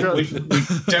trying to figure out. We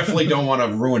definitely don't want to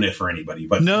ruin it for anybody.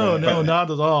 But no, not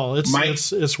at all.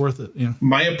 It's worth it. Yeah.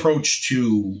 My approach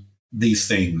to these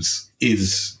things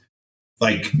is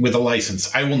with a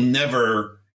license. I will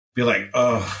never be like,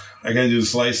 oh, I got to do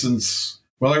this license.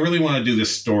 Well, I really want to do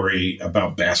this story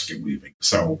about basket weaving.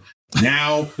 So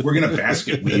now we're going to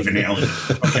basket weave an alien,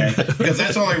 okay? Because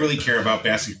that's all I really care about.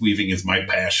 Basket weaving is my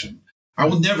passion. I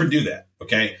will never do that,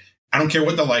 okay? I don't care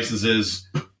what the license is.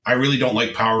 I really don't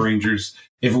like Power Rangers.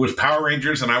 If it was Power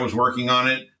Rangers and I was working on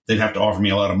it, they'd have to offer me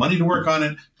a lot of money to work on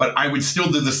it. But I would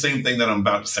still do the same thing that I'm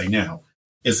about to say now,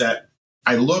 is that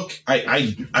I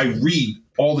read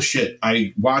all the shit.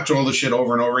 I watch all the shit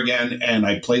over and over again, and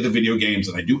I play the video games,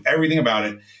 and I do everything about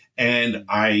it. And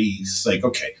I say,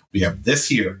 okay, we have this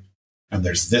here, and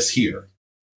there's this here,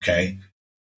 okay?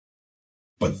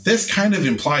 But this kind of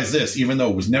implies this, even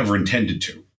though it was never intended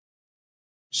to.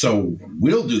 So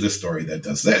we'll do the story that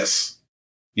does this.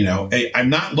 You know, I'm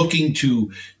not looking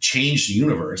to change the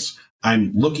universe.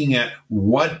 I'm looking at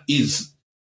what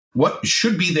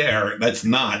should be there that's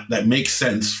not, that makes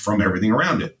sense from everything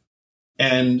around it.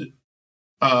 And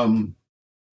again,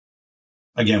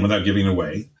 without giving it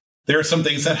away, there are some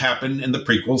things that happen in the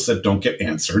prequels that don't get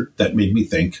answered that made me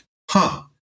think, how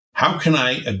can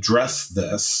I address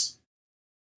this?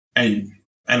 And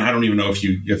I don't even know if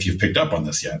you've picked up on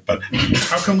this yet, but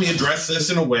how can we address this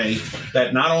in a way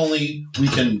that not only we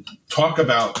can talk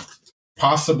about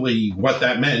possibly what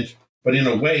that meant, but in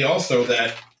a way also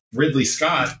that Ridley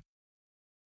Scott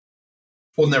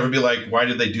will never be like, why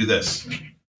did they do this?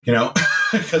 You know,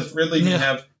 because Ridley didn't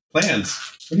have plans.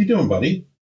 What are you doing, buddy?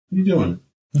 What are you doing?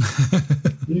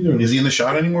 What are you doing? Is he in the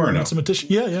shot anymore or no? Some addition.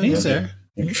 Yeah. He's there.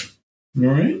 You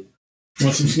all right? You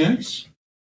want some snacks?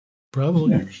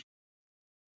 Probably.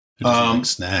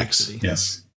 Snacks.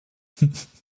 Yes.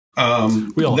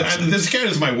 We all this cat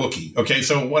is my Wookiee. Okay,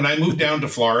 so when I moved down to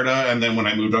Florida, and then when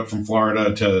I moved up from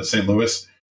Florida to St. Louis,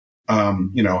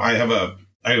 I have a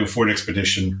Ford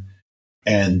Expedition,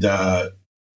 and the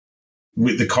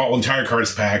entire car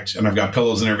is packed, and I've got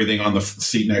pillows and everything on the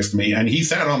seat next to me, and he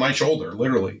sat on my shoulder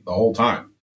literally the whole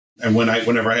time. And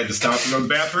whenever I had to stop and go to the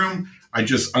bathroom, I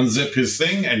just unzip his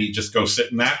thing, and he'd just go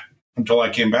sit in that until I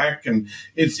came back. And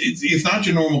it's not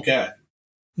your normal cat.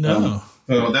 No.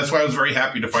 That's why I was very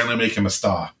happy to finally make him a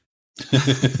star.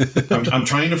 I'm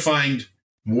trying to find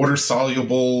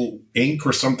water-soluble ink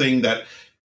or something that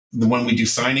when we do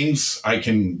signings, I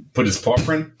can put his paw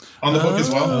print on the book as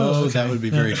well. Oh, that would be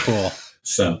very cool.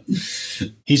 So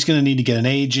he's going to need to get an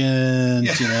agent,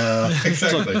 exactly.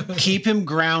 So keep him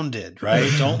grounded,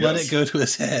 right? Don't let it go to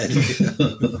his head.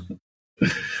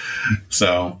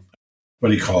 So what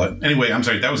do you call it? Anyway, I'm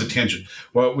sorry, that was a tangent.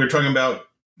 Well, we were talking about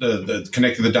the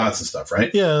connecting the dots and stuff,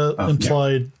 right? Yeah,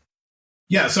 implied.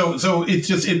 Yeah. So it's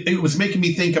just it was making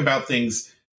me think about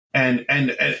things, and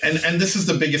this is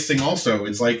the biggest thing. Also,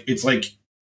 it's like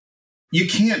you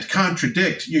can't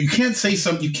contradict. You can't say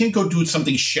something. You can't go do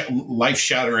something life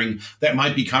shattering that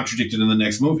might be contradicted in the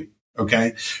next movie.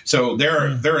 Okay, so there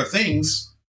are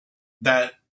things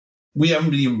that we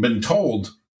haven't even been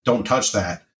told. Don't touch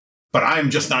that. But I'm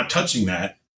just not touching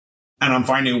that, and I'm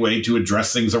finding a way to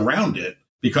address things around it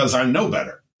because I know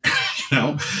better.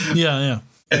 Yeah.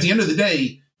 At the end of the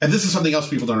day, and this is something else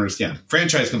people don't understand.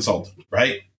 Franchise consultant,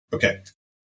 right? Okay.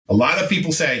 A lot of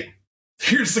people say,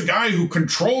 here's the guy who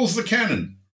controls the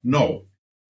canon. No.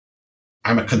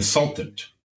 I'm a consultant.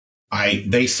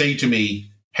 They say to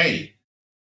me, hey,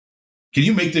 can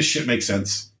you make this shit make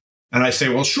sense? And I say,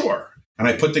 well, sure. And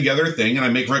I put together a thing and I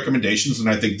make recommendations and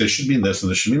I think this should mean this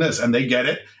and this should mean this. And they get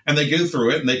it and they go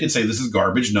through it and they can say this is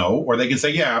garbage, no. Or they can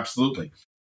say, yeah, absolutely.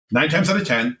 9 times out of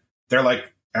 10, they're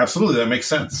like, absolutely, that makes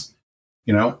sense.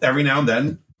 Every now and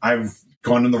then I've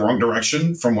gone in the wrong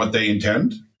direction from what they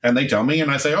intend. And they tell me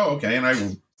and I say, oh, okay. And I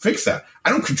fix that.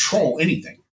 I don't control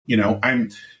anything.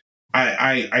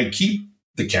 I keep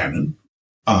the canon.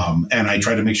 And I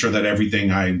try to make sure that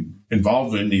everything I'm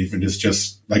involved in, even is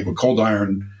just like with Cold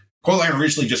Iron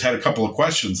originally just had a couple of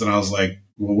questions and I was like,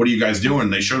 well, what are you guys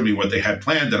doing? They showed me what they had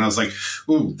planned. And I was like,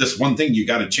 ooh, this one thing you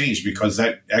got to change because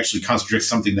that actually contradicts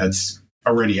something that's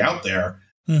already out there.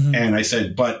 Mm-hmm. And I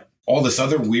said, but all this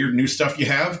other weird new stuff you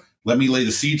have, let me lay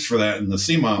the seeds for that in the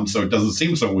CMOM so it doesn't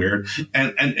seem so weird.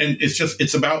 And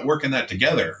it's about working that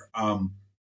together.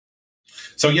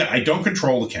 So yeah, I don't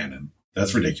control the canon.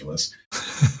 That's ridiculous.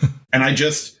 And I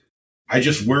just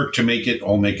work to make it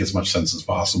all make as much sense as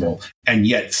possible and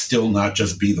yet still not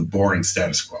just be the boring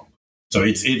status quo. So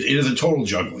it is a total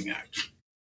juggling act.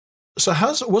 So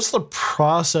what's the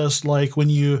process like when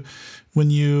you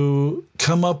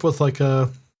come up with like a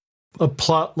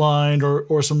plot line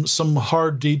or some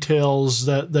hard details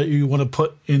that you want to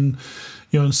put in,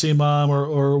 in CMOM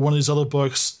or one of these other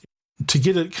books to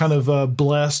get it kind of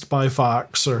blessed by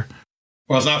Fox or...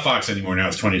 Well, it's not Fox anymore now.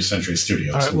 It's 20th Century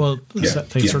Studios. All right. Well,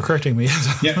 thanks for correcting me.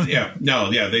 Yeah.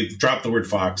 They dropped the word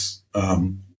Fox.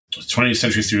 20th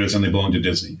Century Studios, and they belong to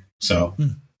Disney. So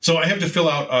I have to fill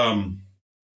out.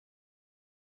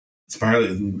 It's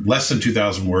probably less than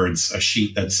 2,000 words. A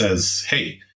sheet that says,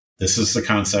 "Hey, this is the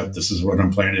concept. This is what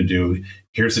I'm planning to do.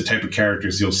 Here's the type of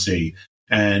characters you'll see,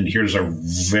 and here's a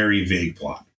very vague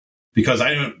plot." Because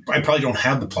I probably don't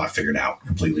have the plot figured out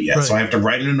completely yet. Right. So I have to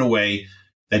write it in a way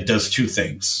that does two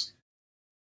things.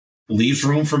 Leaves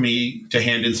room for me to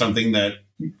hand in something that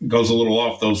goes a little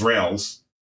off those rails.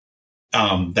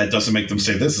 That doesn't make them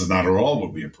say, this is not at all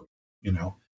what we approve,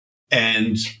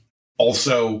 And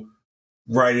also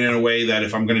write it in a way that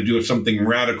if I'm going to do something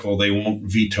radical, they won't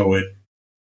veto it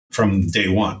from day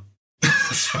one.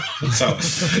 so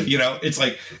it's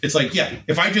like, yeah,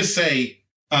 if I just say,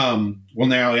 well,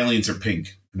 now aliens are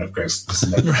pink. And of course,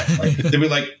 right? They'd be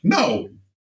like, no.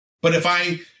 But if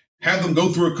I have them go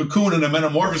through a cocoon and a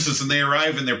metamorphosis and they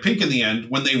arrive and they're pink in the end,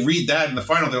 when they read that in the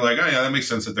final, they're like, oh yeah, that makes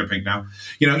sense that they're pink now.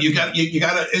 You got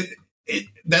to,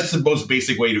 that's the most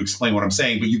basic way to explain what I'm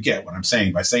saying, but you get what I'm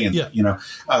saying by saying that,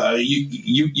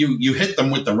 you hit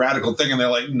them with the radical thing and they're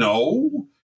like, no,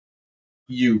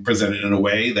 you present it in a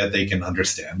way that they can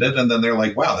understand it. And then they're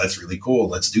like, wow, that's really cool.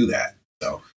 Let's do that.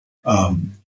 So,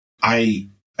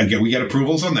 we get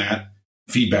approvals on that,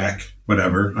 feedback,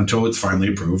 whatever, until it's finally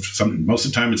approved. Most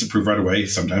of the time it's approved right away.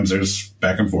 Sometimes there's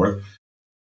back and forth.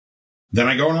 Then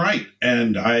I go and write,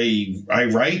 and I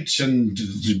write and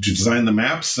design the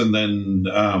maps, and then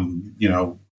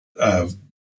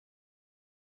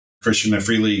Christian at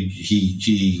Free League,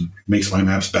 he makes my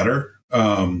maps better,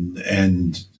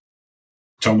 and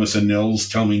Thomas and Nils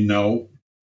tell me no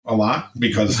a lot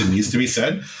because it needs to be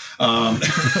said. I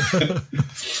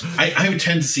have a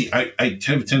tendency. I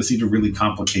have a tendency to really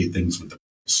complicate things with the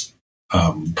rules.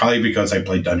 Probably because I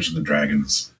played Dungeons and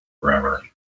Dragons forever,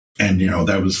 and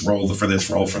that was roll for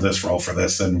this, roll for this, roll for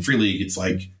this. And Free League, it's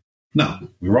like, no,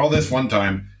 we roll this one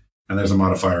time, and there's a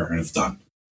modifier, and it's done.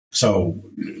 So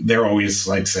they're always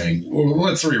like saying, well,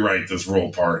 let's rewrite this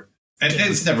roll part, and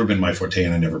it's never been my forte,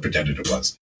 and I never pretended it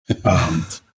was.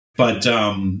 But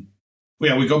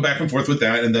yeah, we go back and forth with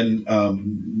that, and then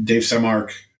Dave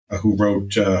Semark, who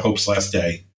wrote Hope's Last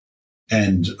Day,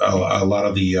 and a lot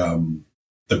of the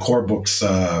core books,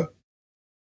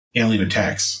 Alien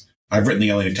Attacks. I've written the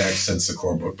Alien Attacks since the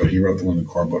core book, but he wrote the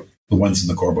ones in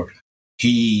the core book.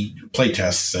 He play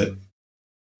tests it,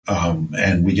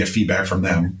 and we get feedback from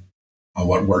them on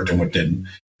what worked and what didn't.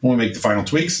 We make the final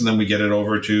tweaks, and then we get it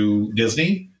over to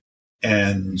Disney,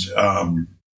 and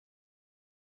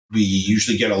we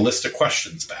usually get a list of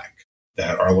questions back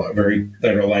that are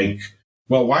like,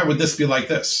 well, why would this be like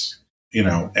this?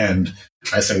 And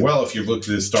I say, well, if you look at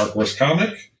this Dark Horse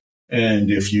comic, and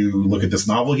if you look at this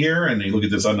novel here, and you look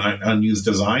at this unused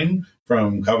design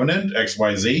from Covenant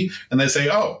XYZ, and they say,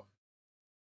 oh,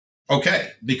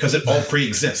 okay, because it all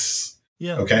pre-exists.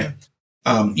 Yeah. Okay.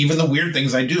 Yeah. Even the weird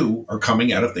things I do are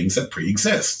coming out of things that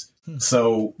pre-exist.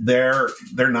 So they're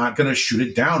not going to shoot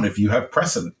it down if you have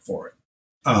precedent for it.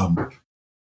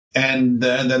 And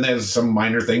then there's some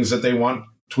minor things that they want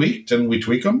tweaked, and we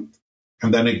tweak them.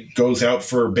 And then it goes out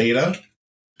for beta.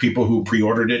 People who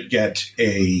pre-ordered it get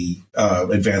a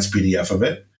advanced PDF of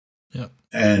it. Yeah.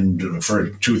 And for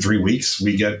 2-3 weeks,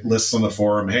 we get lists on the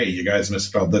forum. Hey, you guys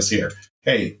misspelled this here.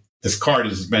 Hey, this card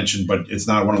is mentioned, but it's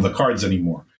not one of the cards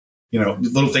anymore.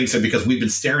 Little things that because we've been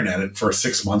staring at it for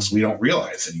 6 months, we don't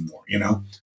realize anymore,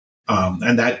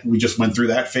 and that we just went through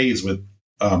that phase with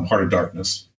Heart of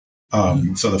Darkness.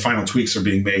 So the final tweaks are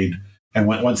being made. And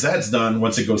once that's done,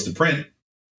 once it goes to print,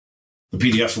 the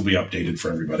PDFs will be updated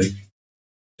for everybody.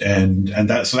 And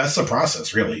that's the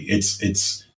process, really.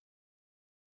 It's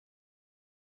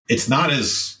not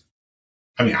as,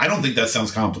 I don't think that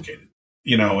sounds complicated.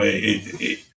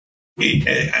 It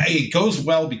goes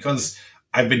well because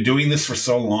I've been doing this for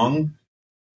so long,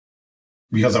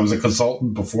 because I was a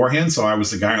consultant beforehand. So I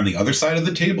was the guy on the other side of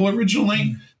the table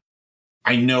originally.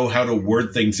 I know how to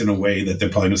word things in a way that they're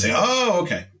probably going to say, oh,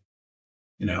 okay.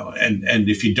 And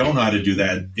if you don't know how to do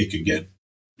that, it could get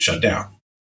shut down.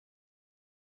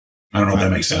 I don't know if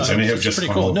that makes sense. It's just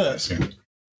pretty cool.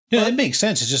 Yeah, it makes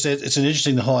sense. It's just, it's an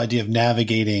interesting, the whole idea of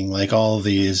navigating like all of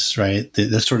these, right?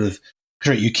 The sort of,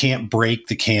 right, you can't break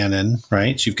the canon,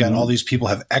 right? So you've got all these people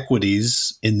have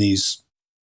equities in these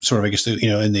sort of, I guess,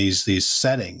 in these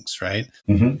settings, right?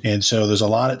 Mm-hmm. And so there's a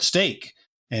lot at stake,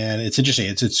 and it's interesting.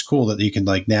 It's cool that you can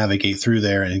like navigate through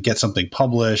there and get something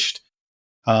published.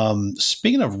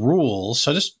 Speaking of rules,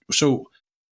 so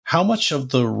how much of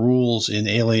the rules in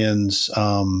Aliens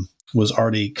was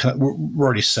already were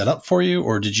already set up for you,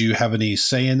 or did you have any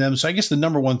say in them? So I guess the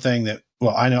number one thing that,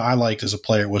 well, I know I liked as a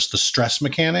player was the stress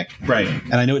mechanic. Right.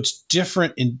 And I know it's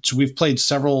different. So we've played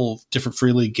several different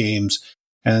Free League games,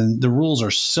 and the rules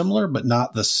are similar, but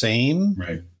not the same.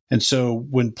 Right. And so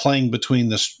when playing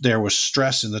between there was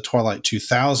stress in the Twilight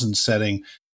 2000 setting.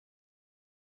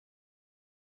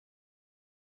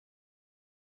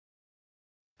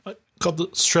 Called the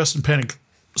stress and panic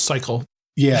cycle.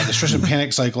 Yeah, the stress and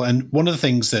panic cycle. And one of the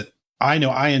things that I know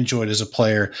I enjoyed as a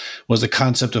player was the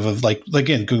concept of like,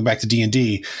 again, going back to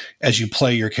D&D, as you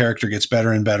play, your character gets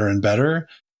better and better and better.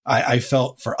 I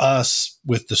felt for us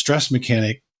with the stress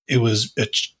mechanic,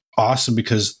 it's awesome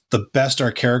because the best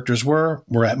our characters were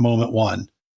at moment one.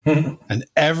 And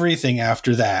everything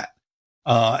after that.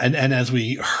 And as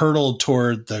we hurtled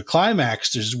toward the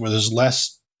climax, there's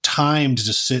less time to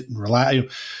just sit and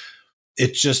relax.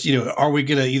 It's just, are we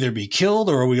going to either be killed,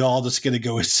 or are we all just going to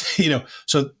go,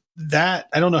 so that,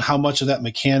 I don't know how much of that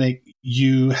mechanic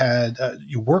you had,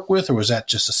 you work with, or was that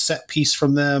just a set piece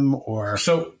from them, or?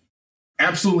 So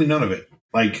absolutely none of it.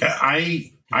 Like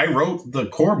I wrote the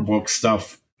core book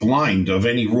stuff blind of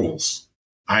any rules.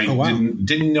 I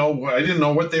didn't know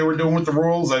what they were doing with the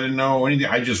rules. I didn't know anything.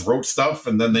 I just wrote stuff,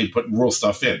 and then they put rule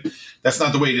stuff in. That's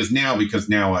not the way it is now, because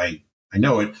now I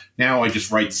know it. Now I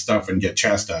just write stuff and get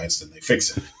chastised, and they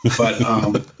fix it. But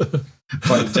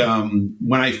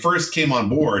when I first came on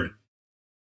board,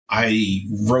 I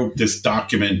wrote this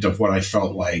document of what I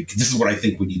felt like, this is what I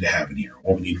think we need to have in here,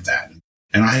 what we need that.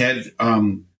 And I had,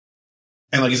 and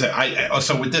like I said,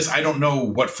 so with this, I don't know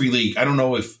what Free League, I don't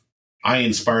know if I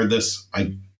inspired this.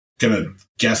 I'm going to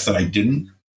guess that I didn't.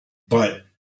 But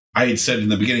I had said in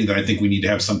the beginning that I think we need to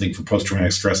have something for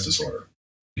post-traumatic stress disorder.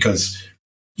 Because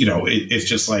it's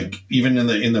just like, even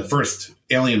in the first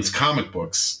Aliens comic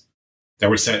books that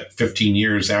were set 15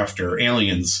 years after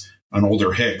Aliens, an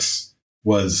older Hicks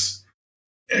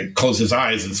closed his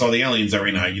eyes and saw the aliens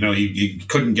every night. He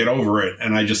couldn't get over it.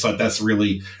 And I just thought that's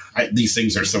really, these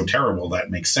things are so terrible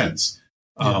that makes sense.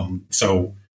 Yeah.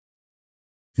 So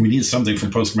we need something for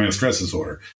post-traumatic stress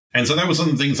disorder. And so that was some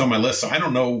of the things on my list. So I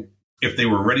don't know if they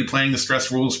were already playing the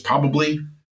stress rules, probably.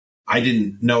 I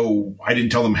didn't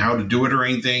tell them how to do it or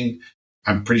anything.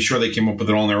 I'm pretty sure they came up with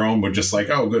it all on their own. We're just like,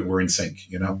 oh, good, we're in sync,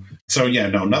 you know? So yeah,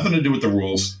 no, nothing to do with the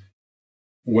rules.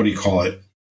 What do you call it?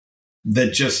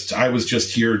 I was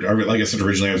just here, like I said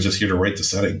originally, I was just here to write the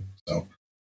setting. So,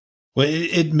 well,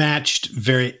 it matched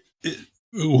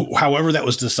however that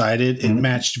was decided, it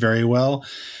matched very well.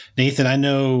 Nathan, I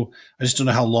just don't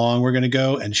know how long we're going to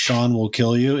go, and Sean will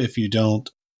kill you if you don't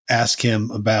ask him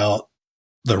about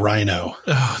the Rhino.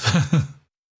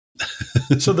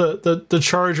 So the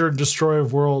Charger and Destroyer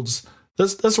of Worlds,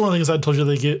 that's one of the things I told you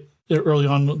they get early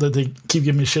on that they keep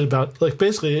giving me shit about. Like,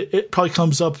 basically, it probably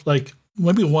comes up like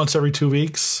maybe once every 2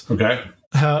 weeks. Okay.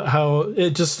 How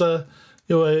it just a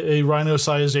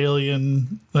rhino-sized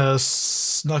alien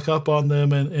snuck up on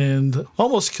them and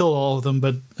almost killed all of them,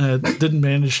 but didn't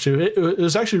manage to. It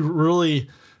was actually really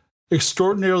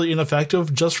extraordinarily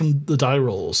ineffective just from the die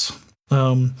rolls.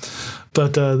 The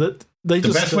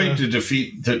best way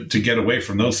to get away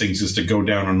from those things is to go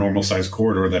down a normal sized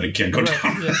corridor that it can't go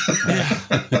down.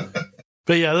 Yeah.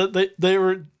 But yeah, they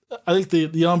were. I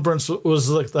think the unburnt was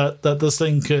like that this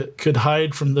thing could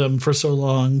hide from them for so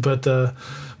long, but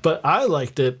I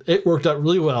liked it. It worked out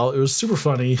really well. It was super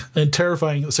funny and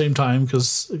terrifying at the same time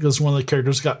because one of the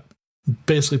characters got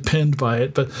basically pinned by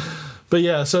it. But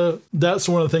yeah, so that's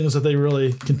one of the things that they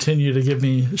really continue to give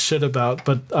me shit about.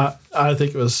 But I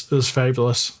think it was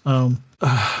fabulous.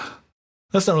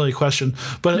 That's not really a question,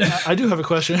 but I do have a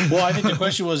question. Well, I think the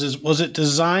question was it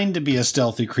designed to be a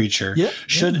stealthy creature? Yeah.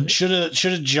 Should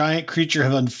a giant creature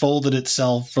have unfolded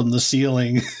itself from the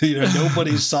ceiling?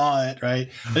 Nobody saw it, right?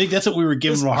 I think that's what we were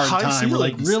giving them a hard time. We're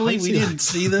like, really? We didn't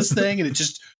see this thing? And it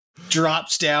just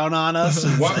drops down on us.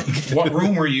 What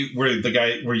room were you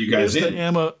guys in?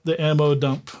 The ammo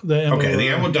dump. The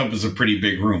ammo dump is a pretty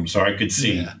big room, so I could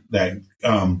see that.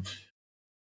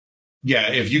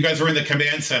 Yeah, if you guys were in the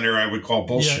command center, I would call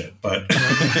bullshit. But no,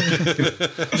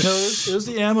 it was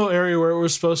the ammo area where it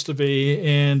was supposed to be,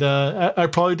 and I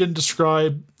probably didn't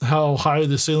describe how high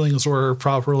the ceilings were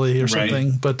properly or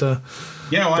something. But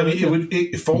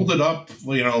it folded up,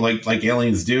 like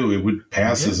aliens do. It would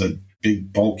pass as a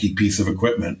big bulky piece of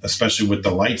equipment, especially with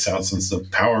the lights out, since the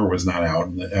power was not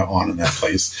on in that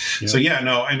place. Yeah. So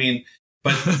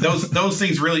but those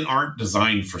things really aren't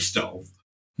designed for stealth.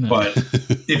 No. But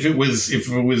if it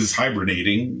was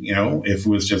hibernating,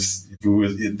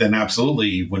 then absolutely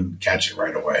you wouldn't catch it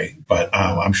right away. But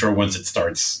I'm sure once it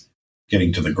starts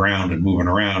getting to the ground and moving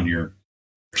around, you're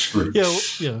screwed.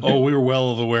 Yeah. Oh, we were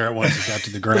well aware once it got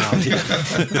to the ground.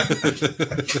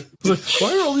 It's like,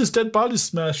 why are all these dead bodies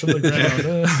smashed on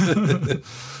the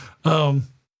ground?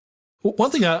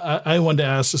 One thing I wanted to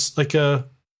ask is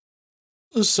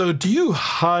so do you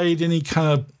hide any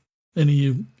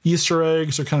Easter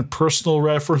eggs or kind of personal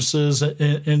references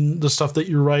in the stuff that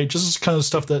you write? Just kind of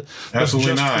stuff that's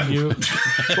absolutely just not for you.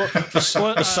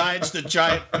 Besides the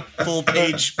giant full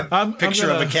page picture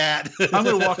of a cat. I'm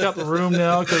going to walk out the room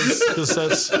now because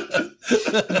that's.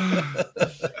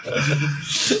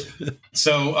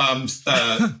 So,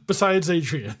 besides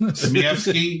Adrian,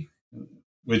 Smievsky,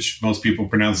 which most people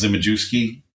pronounce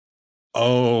Zimajewski.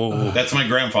 Oh, that's my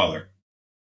grandfather.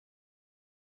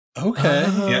 Okay.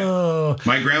 Yeah.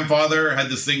 My grandfather had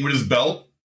this thing with his belt,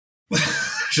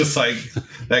 just like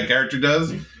that character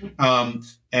does.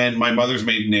 And my mother's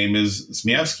maiden name is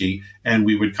Smievsky, and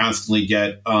we would constantly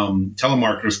get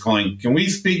telemarketers calling, "Can we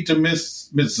speak to Miss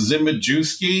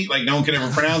Zimajewski?" Like no one can ever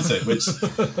pronounce it, which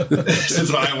is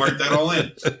why I worked that all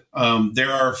in.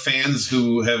 There are fans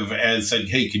who have said,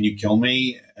 "Hey, can you kill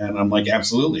me?" And I'm like,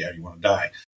 "Absolutely. How do you want to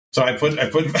die?" So I put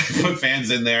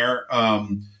fans in there.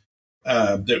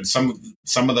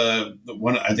 Some of the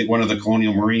one, I think one of the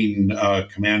Colonial Marine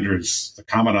commanders, the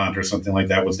commandant or something like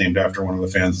that, was named after one of the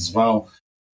fans as well.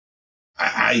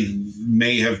 I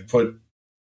may have put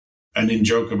an in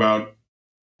joke about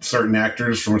certain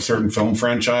actors from a certain film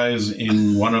franchise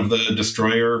in one of the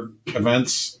Destroyer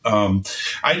events.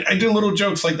 I do little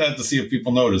jokes like that to see if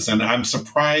people notice, and I'm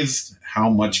surprised how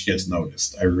much gets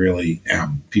noticed. I really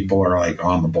am. People are like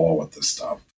on the ball with this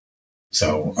stuff.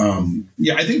 So,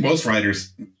 I think most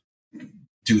writers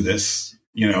do this,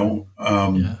 whether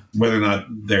or not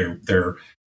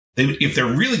if they're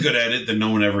really good at it, then no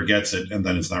one ever gets it. And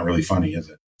then it's not really funny, is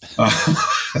it?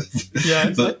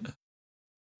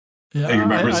 You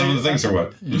remember some of the things or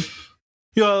what?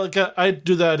 Yeah. I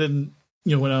do that in,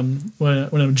 when I'm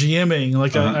GMing,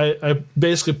 I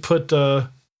basically put,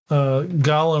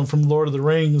 Gollum from Lord of the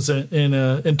Rings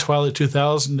in Twilight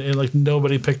 2000, and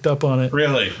nobody picked up on it.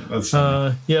 Really? That's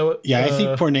I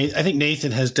think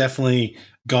Nathan has definitely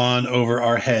gone over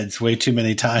our heads way too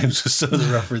many times with some of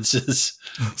the references.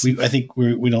 I think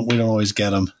we don't always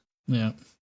get them. Yeah.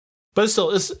 But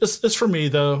still, it's for me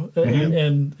though,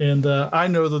 and I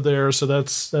know they're there, so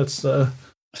that's the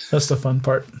fun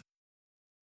part.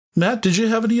 Matt, did you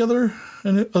have any other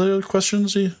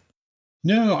questions?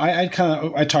 No, I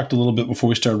talked a little bit before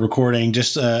we started recording.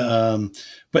 Just,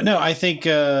 but no, I think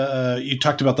you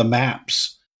talked about the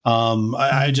maps.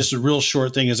 I just a real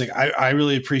short thing is like I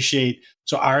really appreciate.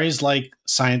 So I always like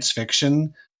science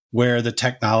fiction where the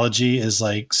technology is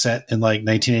like set in like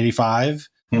 1985.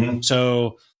 Mm-hmm.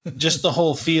 So just the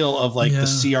whole feel of like the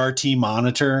CRT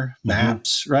monitor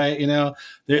maps, right? You know,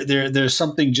 there's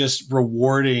something just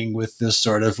rewarding with this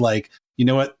sort of like, you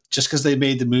know what? Just because they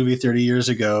made the movie 30 years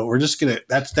ago, we're just gonna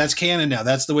that's canon now.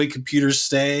 That's the way computers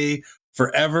stay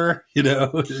forever. You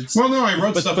know. Well, no, I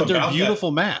wrote stuff but about they're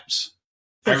beautiful maps.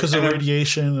 Because of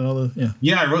radiation and all the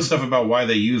I wrote stuff about why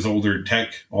they use older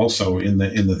tech also in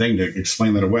the thing to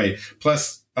explain that away.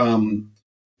 Plus,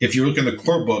 if you look in the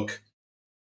core book.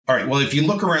 All right. Well, if you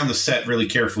look around the set really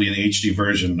carefully in the HD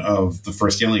version of the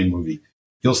first Alien movie,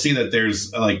 you'll see that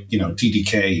there's like,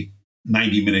 TDK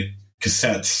 90-minute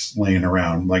cassettes laying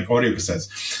around, like audio cassettes.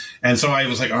 And so I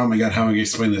was like, oh my God, how am I going to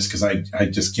explain this? Because I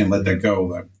just can't let that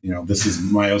go. This is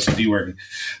my OCD working.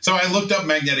 So I looked up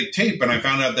magnetic tape and I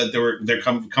found out that they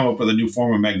come up with a new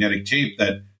form of magnetic tape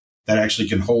that actually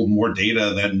can hold more data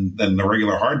than the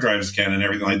regular hard drives can and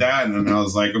everything like that. And then I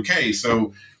was like, okay,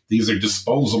 so these are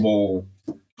disposable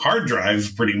hard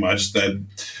drives pretty much that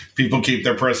people keep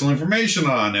their personal information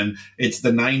on, and it's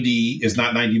not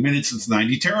 90 minutes, it's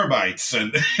 90 terabytes,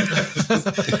 and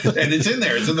and it's in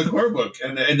there, it's in the core book,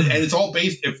 and it's all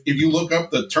based. If you look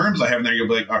up the terms I have in there, you'll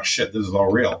be like, oh shit, this is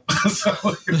all real. I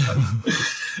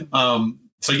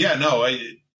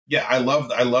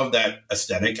love that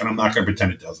aesthetic, and I'm not going to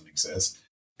pretend it doesn't exist.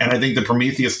 And I think the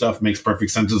Prometheus stuff makes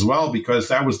perfect sense as well, because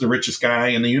that was the richest guy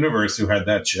in the universe who had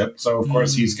that chip, so of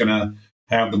course he's going to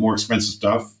have the more expensive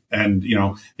stuff. And,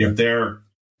 if their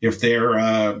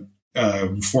 4K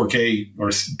or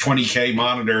 20K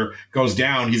monitor goes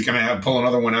down, he's going to pull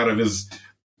another one out of his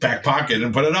back pocket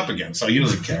and put it up again. So he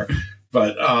doesn't care.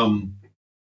 But,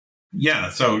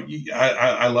 so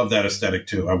I love that aesthetic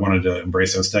too. I wanted to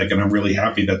embrace that aesthetic, and I'm really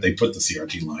happy that they put the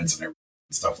CRT lines and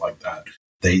stuff like that.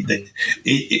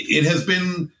 It has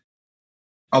been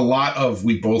a lot of,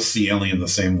 we both see Alien the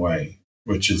same way,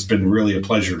 which has been really a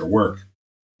pleasure to work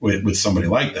with somebody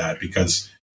like that, because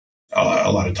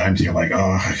a lot of times you're like,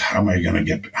 oh, how am I going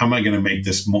to make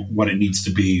this what it needs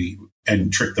to be,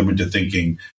 and trick them into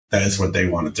thinking that is what they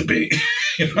want it to be.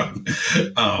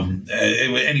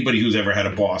 Anybody who's ever had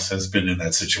a boss has been in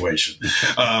that situation.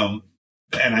 And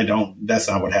that's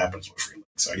not what happens with Freelink.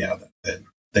 So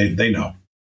they know.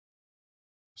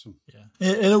 Yeah.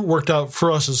 And it worked out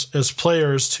for us as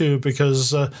players too,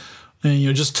 because,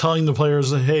 just telling the players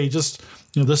that, hey, just,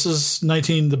 this is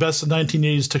the best of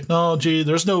 1980s technology.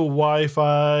 There's no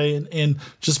Wi-Fi, and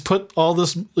just put all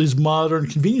these modern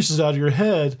conveniences out of your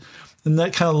head, and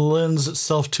that kind of lends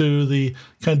itself to the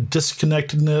kind of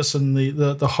disconnectedness and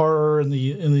the horror and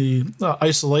the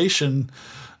isolation,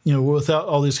 without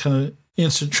all these kind of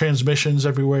instant transmissions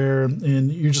everywhere,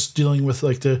 and you're just dealing with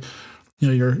like the,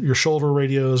 your shoulder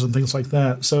radios and things like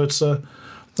that. So it's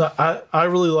I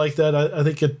really like that. I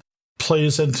think it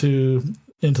plays into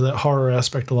that horror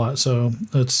aspect a lot. So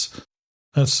that's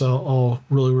all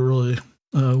really, really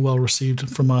well received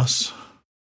from us.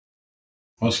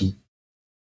 Awesome.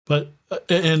 But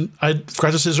and I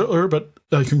forgot to say this earlier, but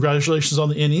congratulations on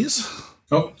the Ennies.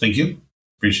 Oh, thank you.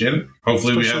 Appreciate it.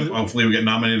 Hopefully we get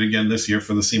nominated again this year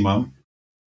for the CMOM.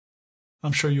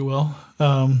 I'm sure you will.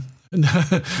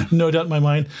 No doubt in my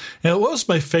mind. And what was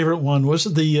my favorite one? Was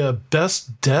it the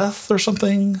Best Death or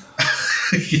something?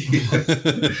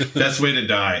 Best Way to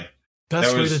Die.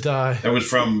 Best Way to Die. That was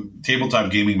from Tabletop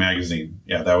Gaming Magazine.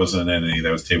 Yeah, that was an entity.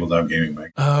 That was Tabletop Gaming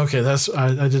Magazine. Oh, okay.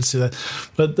 I did see that.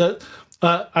 But that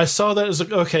I saw that as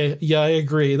like, okay, yeah, I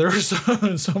agree. There are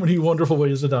so many wonderful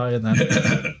ways to die in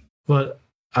that. But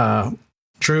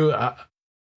Drew, I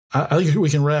think we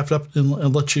can wrap it up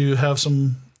and let you have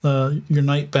some your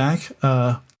night back.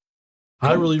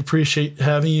 I really appreciate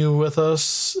having you with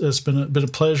us. It's been a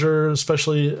pleasure,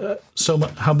 especially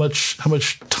how much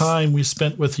time we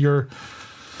spent with your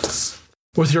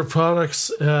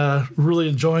products, really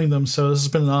enjoying them. So this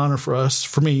has been an honor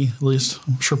for me at least.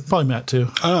 I'm sure probably Matt too.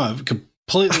 Oh, I've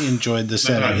completely enjoyed the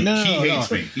setting. He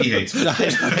hates me. He hates me.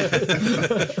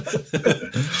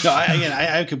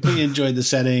 I completely enjoyed the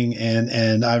setting,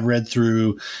 and I've read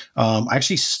through. I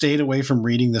actually stayed away from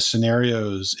reading the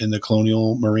scenarios in the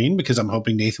Colonial Marine because I'm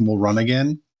hoping Nathan will run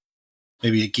again.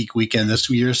 maybe a geek weekend this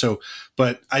year. So,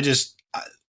 but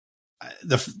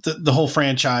the whole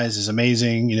franchise is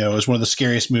amazing. You know, it was one of the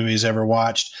scariest movies ever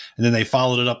watched. And then they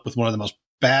followed it up with one of the most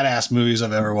badass movies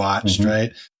I've ever watched. Mm-hmm.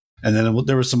 Right. And then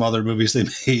there were some other movies they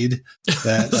made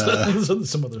that,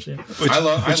 some others. Yeah.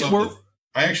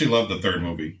 I actually love the third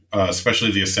movie,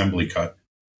 especially the assembly cut.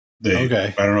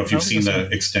 Okay. I don't know if you've seen the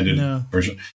extended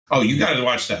version. Oh, you got to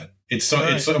watch that. It's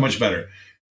so much better.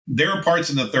 There are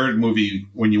parts in the third movie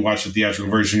when you watch the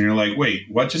theatrical version, you're like, wait,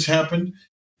 what just happened?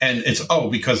 And it's,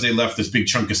 because they left this big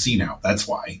chunk of scene out. That's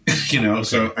why, Okay.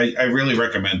 So I really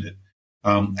recommend it.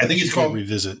 I think it's called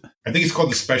Revisit. I think it's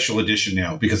called the special edition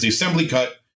now, because the assembly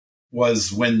cut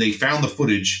was when they found the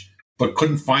footage but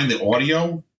couldn't find the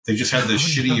audio. They just had the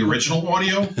shitty original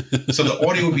audio. So the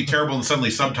audio would be terrible and suddenly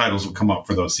subtitles would come up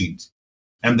for those scenes.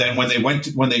 And then when they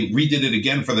redid it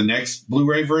again for the next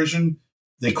Blu-ray version,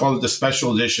 they called it the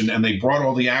special edition, and they brought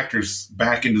all the actors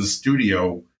back into the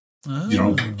studio,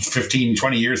 15,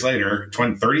 20 years later,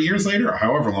 30 years later,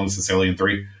 however long since Alien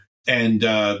 3. And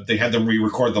they had them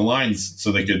re-record the lines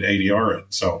so they could ADR it.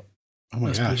 So, oh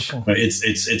my gosh, but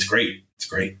it's great. It's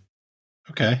great.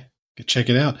 Okay, check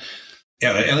it out.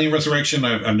 Yeah, Alien Resurrection,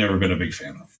 I've never been a big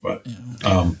fan of, but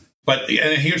and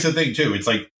here's the thing too. It's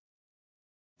like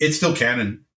it's still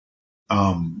canon.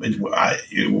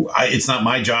 It's not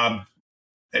my job,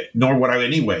 nor would I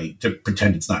anyway, to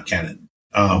pretend it's not canon.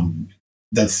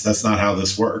 That's not how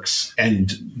this works.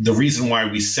 And the reason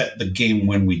why we set the game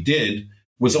when we did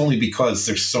was only because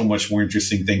there's so much more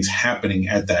interesting things happening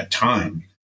at that time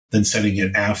than setting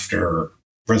it after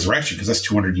Resurrection, because that's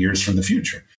 200 years from the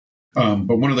future.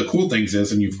 But one of the cool things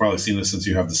is, and you've probably seen this since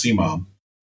you have the C-Mom,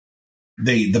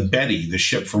 the Betty, the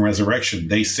ship from Resurrection,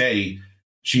 they say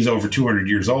she's over 200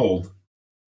 years old.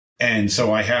 And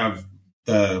so I have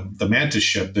the Mantis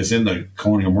ship that's in the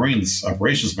Colonial Marines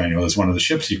operations manual as one of the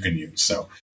ships you can use. So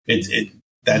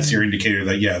that's your indicator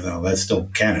that, that's still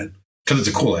canon, because it's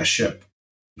a cool ass ship.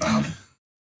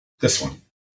 This one.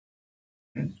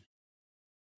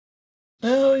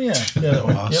 Oh, yeah. That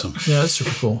one. Awesome. Yep. Yeah, that's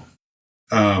super cool.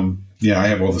 I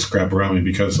have all this crap around me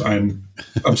because I'm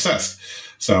obsessed.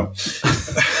 So,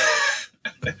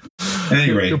 at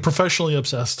any rate, you're professionally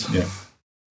obsessed. Yeah.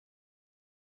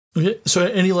 Okay. So,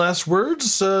 any last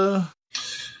words? No.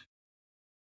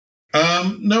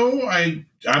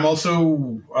 I'm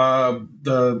also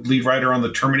the lead writer on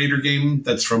the Terminator game.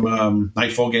 That's from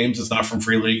Nightfall Games. It's not from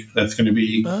Free League. That's going to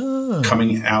be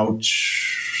coming out.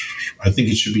 I think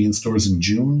it should be in stores in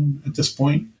June at this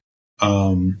point.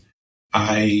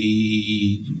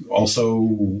 I also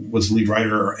was lead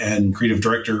writer and creative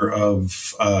director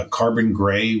of Carbon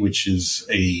Gray, which is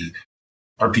a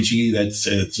RPG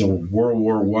it's a World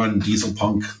War I diesel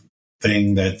punk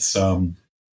thing that's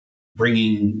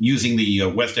using the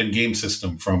West End game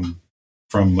system from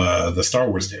the Star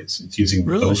Wars days. It's using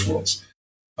those worlds.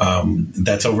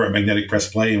 That's over at Magnetic Press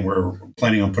Play, and we're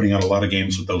planning on putting out a lot of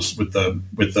games with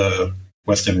the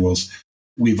West End rules.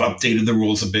 We've updated the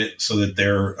rules a bit so that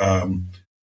they're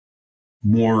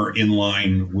more in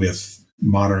line with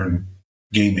modern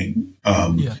gaming.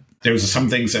 There's some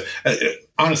things that,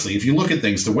 honestly, if you look at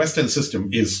things, the West End system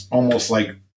is almost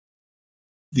like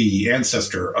the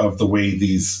ancestor of the way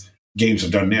these games are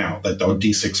done now. That the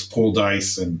D6 pull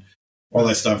dice and all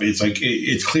that stuff. It's like,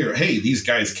 it's clear, hey, these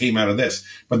guys came out of this.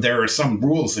 But there are some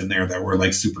rules in there that were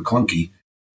like super clunky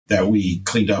that we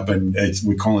cleaned up, and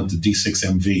we call it the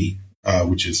D6MV.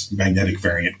 Which is magnetic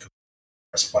variant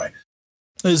press play.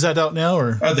 Is that out now,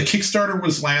 or the Kickstarter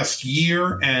was last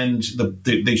year, and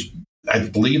I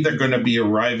believe they're going to be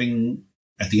arriving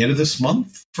at the end of this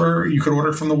month. You could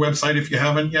order from the website if you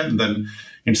haven't yet, and then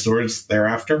in stores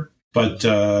thereafter. But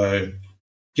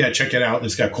check it out.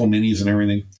 It's got cool minis and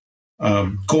everything.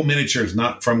 Cool miniatures,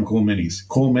 not from Cool Minis.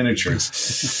 Cool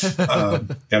miniatures. Got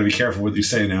to be careful what you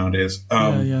say nowadays.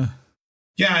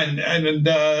 Yeah, and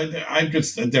I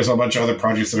just, there's a bunch of other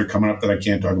projects that are coming up that I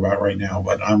can't talk about right now,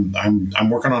 but I'm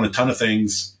working on a ton of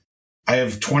things. I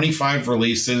have 25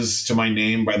 releases to my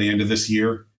name by the end of this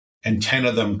year, and 10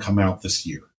 of them come out this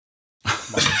year.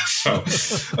 So,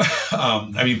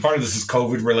 part of this is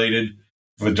COVID related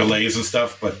with delays and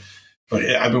stuff, but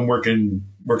I've been working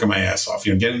my ass off,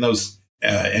 getting those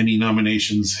Emmy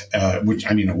nominations,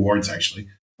 awards actually.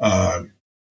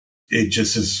 It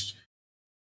just has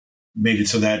made it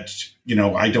so that,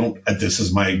 this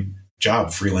is my job,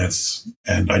 freelance,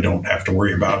 and I don't have to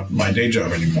worry about my day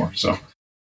job anymore. So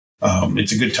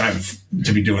it's a good time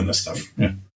to be doing this stuff.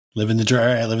 Yeah. Living the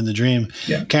dream.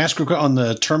 Yeah. Can I ask on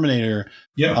the Terminator?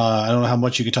 Yeah. I don't know how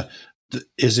much you could talk.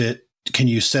 Is it can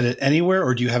you set it anywhere,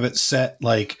 or do you have it set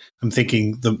like, I'm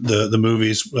thinking the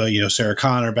movies, Sarah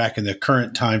Connor back in the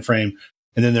current time frame,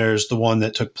 and then there's the one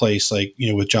that took place like,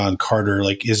 with John Carter.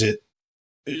 Like,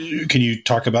 can you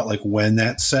talk about like when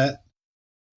that's set?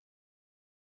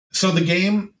 So the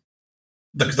game,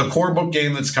 the core book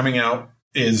game that's coming out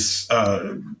is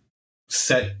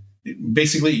set.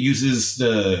 Basically, it uses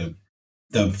the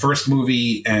first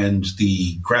movie and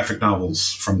the graphic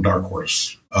novels from Dark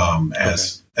Horse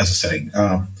as a setting.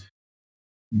 I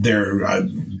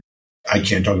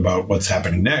can't talk about what's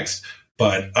happening next,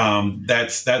 but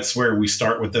that's where we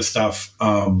start with this stuff.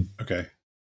 Okay.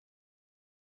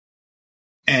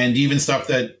 And even stuff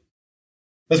that,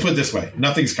 let's put it this way,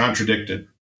 nothing's contradicted.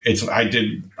 I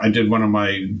did one of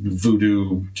my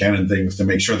voodoo canon things to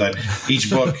make sure that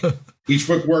each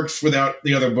book works without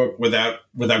the other book, without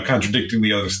contradicting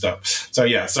the other stuff. So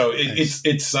yeah, so it's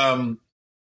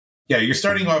you're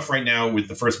starting off right now with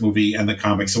the first movie and the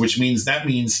comics, so which means the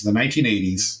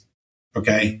 1980s,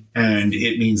 okay, and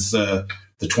it means the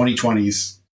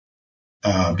 2020s,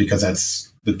 because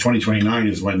that's the 2029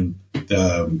 is when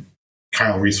the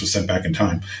Kyle Reese was sent back in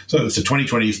time. So it's the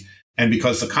 2020s, and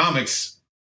because the comics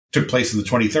took place in the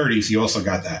 2030s, you also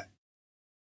got that.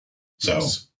 So,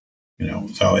 yes.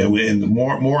 And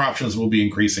more options will be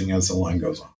increasing as the line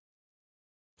goes on.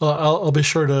 Well, I'll be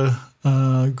sure to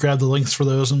grab the links for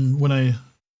those, and when I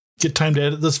get time to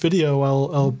edit this video,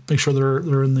 I'll make sure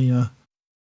they're in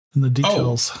the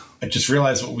details. Oh, I just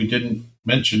realized what we didn't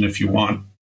mention. If you want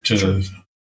to, sure.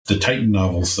 The Titan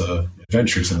novels,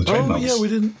 Adventures in the Titan novels. Yeah, we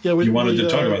didn't. Yeah, we wanted to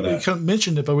talk about that. We kind of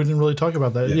mentioned it, but we didn't really talk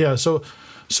about that. Yeah. So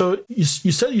you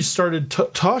said you started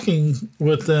talking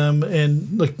with them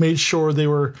and like made sure they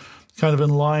were kind of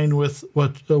in line with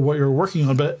what you're working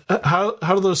on. But how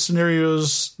do those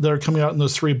scenarios that are coming out in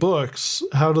those 3 books,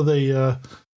 how do they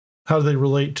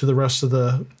relate to the rest of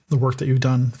the work that you've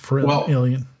done for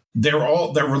Alien? They're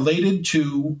related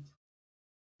to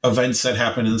events that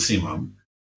happen in the CMOM.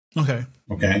 Okay.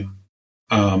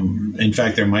 In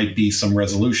fact, there might be some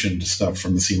resolution to stuff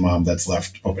from the CMOM that's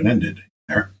left open-ended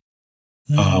there.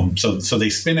 Mm-hmm. So they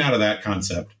spin out of that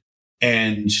concept,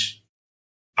 and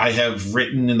I have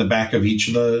written in the back of each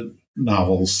of the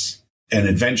novels an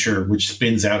adventure which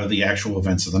spins out of the actual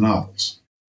events of the novels.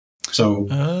 So,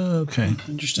 okay,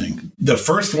 interesting. The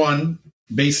first one,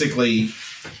 basically,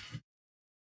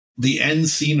 the end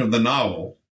scene of the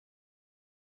novel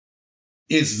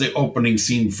is the opening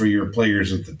scene for your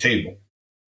players at the table.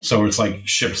 So it's like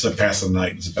ships that pass the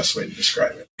night is the best way to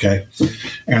describe it. Okay.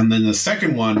 And then the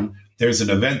second one, there's an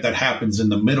event that happens in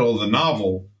the middle of the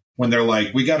novel when they're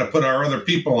like, we got to put our other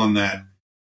people on that.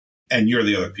 And you're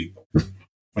the other people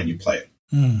when you play it.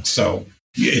 Mm. So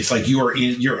it's like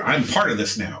I'm part of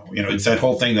this now. It's that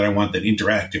whole thing that I want, that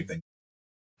interactive thing.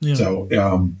 Yeah. So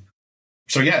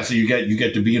you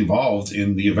get to be involved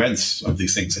in the events of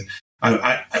these things.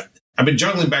 I've been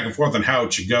juggling back and forth on how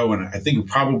it should go. And I think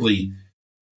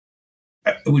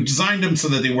we designed them so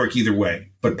that they work either way,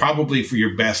 but probably for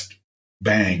your best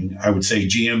bang, I would say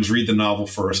GMs read the novel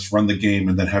first, run the game,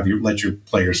 and then let your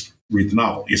players read the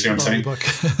novel. You see what I'm saying? Book.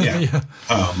 Yeah.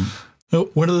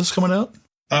 When are those coming out?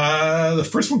 The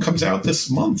first one comes out this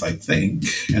month, I think,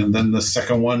 and then the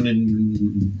second one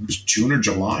in June or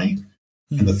July,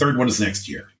 and the third one is next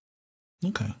year.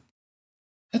 Okay.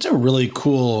 That's a really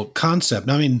cool concept.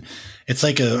 I mean, it's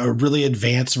like a really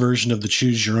advanced version of the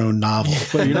choose your own novel,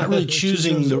 but you're not really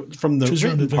choosing from the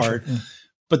written part. Yeah.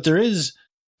 But there is,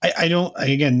 I don't,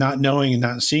 again, not knowing and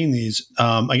not seeing these,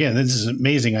 again, this is an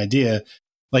amazing idea.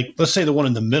 Like, let's say the one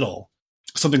in the middle,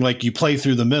 something like you play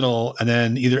through the middle and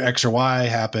then either X or Y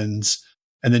happens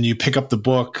and then you pick up the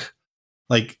book.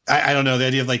 Like, I don't know, the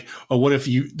idea of like, what if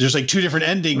there's like 2 different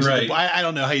endings. Right. I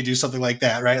don't know how you do something like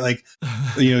that, right? Like,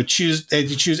 you choose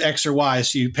X or Y.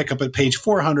 So you pick up at page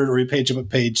 400 or you pick up at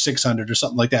page 600 or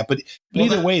something like that. But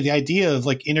either way, the idea of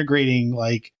like integrating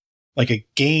like a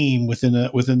game within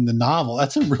the novel,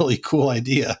 that's a really cool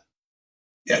idea.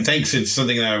 Yeah, thanks. It's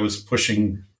something that I was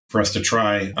pushing for us to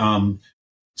try.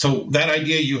 So that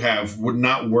idea you have would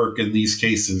not work in these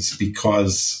cases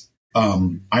because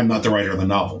I'm not the writer of the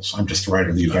novels. I'm just the writer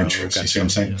of the adventures. You see what I'm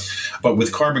saying? Yeah. But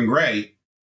with Carbon Gray,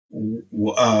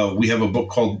 we have a book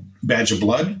called Badge of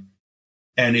Blood,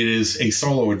 and it is a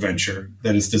solo adventure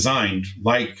that is designed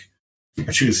like a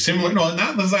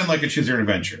not designed like a choose your own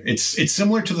adventure. It's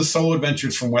similar to the solo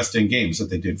adventures from West End Games that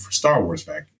they did for Star Wars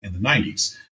back in the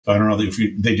 90s. So I don't know if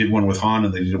they did one with Han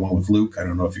and they did one with Luke. I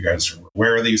don't know if you guys are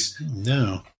aware of these.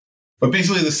 No. But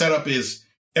basically the setup is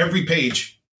every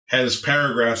page has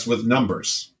paragraphs with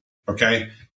numbers, okay?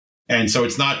 And so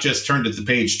it's not just turn to the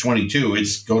page 22,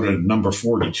 it's go to number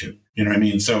 42. You know what I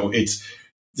mean? So it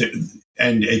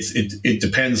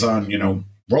depends on,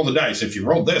 roll the dice. If you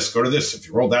roll this, go to this. If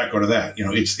you roll that, go to that.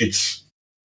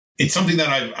 It's something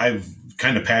that I've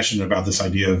kind of passionate about, this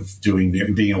idea of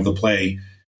being able to play,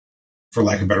 for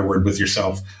lack of a better word, with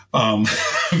yourself.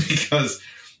 Because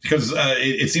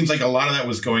it seems like a lot of that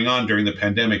was going on during the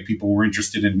pandemic. People were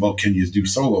interested in, well, can you do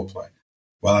solo play?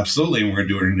 Well, absolutely. And we're going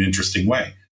to do it in an interesting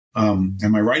way. And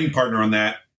my writing partner on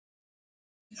that,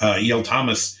 E.L.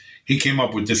 Thomas, he came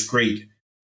up with this great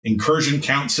incursion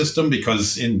count system,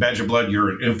 because in Badge of Blood,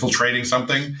 you're infiltrating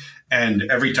something. And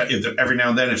every now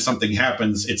and then, if something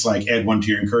happens, it's like add 1 to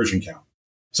your incursion count.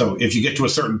 So if you get to a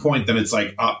certain point, then it's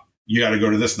like, you got to go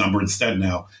to this number instead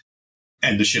now.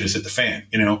 And the shit has hit the fan,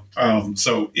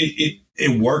 So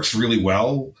it works really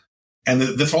well. And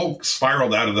this all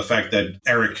spiraled out of the fact that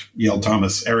Eric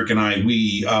and I,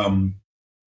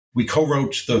 we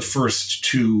co-wrote the first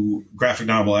 2 graphic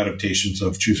novel adaptations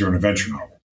of Choose Your Own Adventure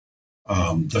novel.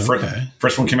 The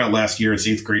first one came out last year. It's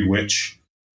 8th Grade Witch.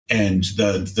 And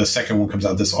the second one comes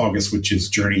out this August, which is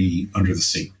Journey Under the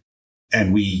Sea.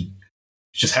 And we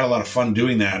just had a lot of fun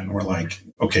doing that. And we're like,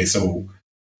 okay, so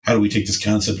how do we take this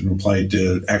concept and apply it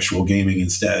to actual gaming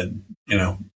instead?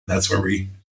 That's where we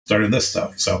started this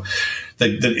stuff. So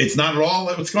it's not at all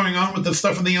what's going on with the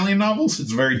stuff in the Alien novels.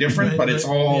 It's very different, but it's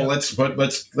all, let's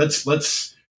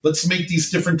make these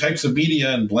different types of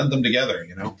media and blend them together,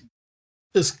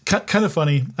 It's kind of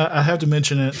funny. I have to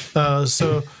mention it.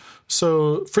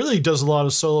 So Free League does a lot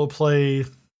of solo play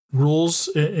rules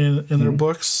in their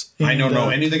books. And, I don't know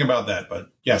anything about that, but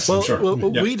yes, I'm sure. Well,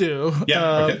 we do.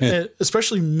 Okay.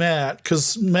 Especially Matt,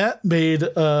 because Matt made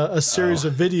a series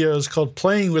of videos called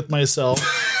Playing With Myself.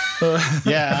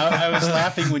 I was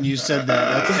laughing when you said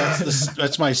that.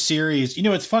 That's my series.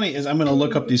 What's funny is I'm going to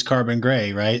look up these Carbon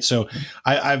Gray, right? So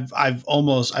I've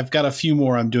got a few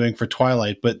more I'm doing for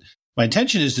Twilight, but my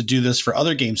intention is to do this for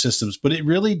other game systems. But it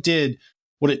really did.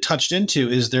 What it touched into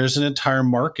is there's an entire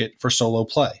market for solo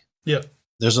play. Yeah.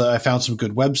 I found some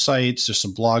good websites. There's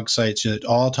some blog sites that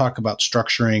all talk about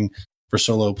structuring for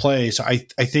solo play. So I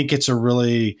think it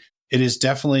is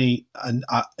definitely,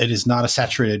 it is not a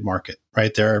saturated market,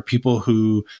 right? There are people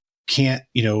who can't,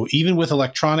 even with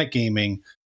electronic gaming,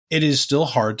 it is still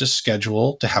hard to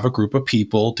schedule, to have a group of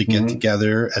people to get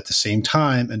together at the same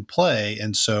time and play.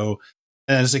 And so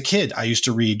as a kid, I used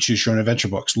to read Choose Your Own Adventure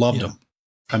books, loved them.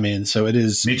 I mean, so it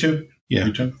is. Me too. Yeah.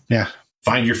 Me too. Yeah.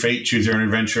 Find Your Fate, Choose Your Own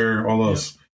Adventure, all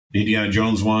those. The Indiana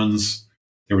Jones ones.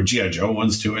 There were G.I. Joe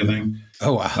ones too, I think.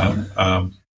 Oh, wow.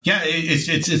 It's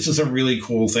just a really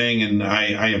cool thing. And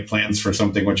I have plans for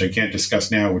something which I can't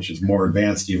discuss now, which is more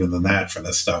advanced even than that for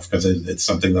this stuff, because it's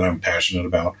something that I'm passionate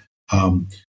about. What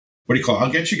do you call it?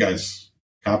 I'll get you guys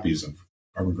copies of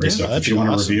Carbon Gray stuff if you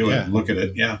want to review it and look at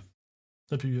it. Yeah.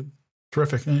 That'd be good.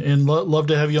 Terrific, and love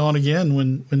to have you on again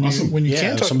when you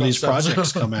can talk some about of these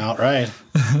projects come out, right?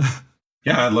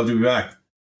 Yeah, I'd love to be back.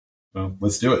 Well,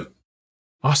 let's do it.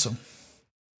 Awesome.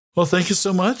 Well, thank you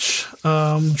so much,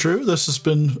 Drew. This has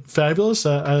been fabulous.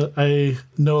 I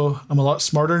know I'm a lot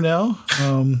smarter now.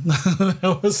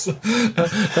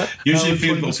 Usually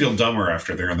people feel dumber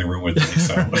after they're in the room with me.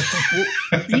 So,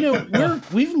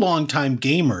 we've longtime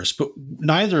gamers, but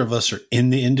neither of us are in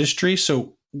the industry,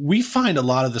 so we find a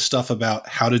lot of the stuff about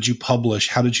how did you publish,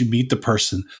 how did you meet the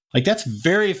person, like that's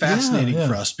very fascinating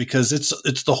for us, because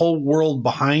it's the whole world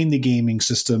behind the gaming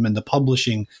system and the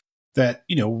publishing that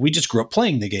we just grew up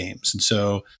playing the games. And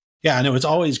so I know it's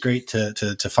always great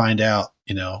to find out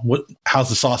how's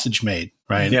the sausage made,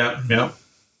 right? Yeah.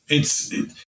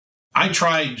 I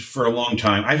tried for a long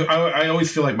time. I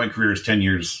always feel like my career is 10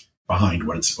 years behind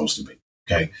what it's supposed to be.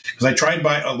 Okay, because I tried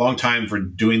by a long time for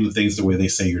doing the things the way they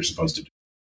say you're supposed to do.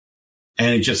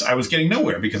 And I was getting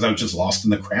nowhere because I was just lost in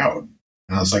the crowd.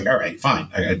 And I was like, all right, fine.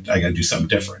 I got to do something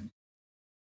different.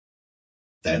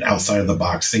 That outside of the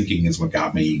box thinking is what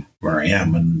got me where I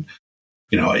am. And,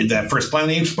 that first Planet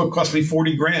of the Apes book cost me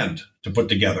 $40,000 to put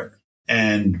together.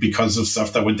 And because of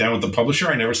stuff that went down with the publisher,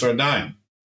 I never saw a dime.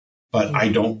 But I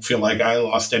don't feel like I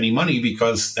lost any money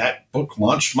because that book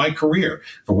launched my career.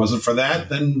 If it wasn't for that,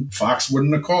 then Fox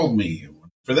wouldn't have called me.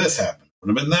 For this happened. Would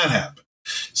have been that happened.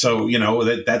 So,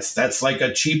 that's like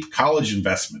a cheap college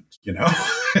investment, yeah.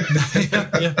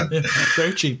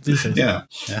 Very cheap these days. Yeah.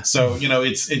 So,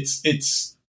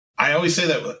 it's, I always say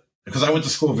that because I went to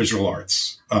school of visual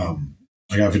arts. I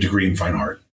got a degree in fine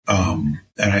art. And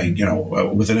I,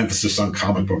 with an emphasis on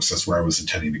comic books, that's where I was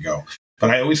intending to go.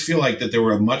 But I always feel like that there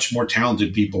were much more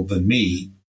talented people than me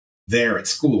there at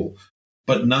school,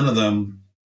 but none of them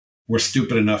were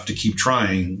stupid enough to keep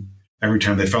trying every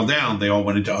time they fell down, they all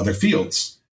went into other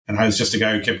fields. And I was just a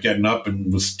guy who kept getting up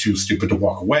and was too stupid to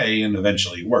walk away, and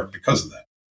eventually it worked because of that.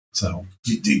 So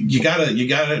you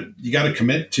gotta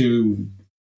commit to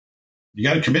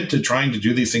trying to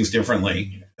do these things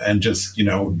differently, and just,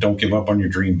 don't give up on your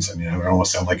dreams. I mean, I don't want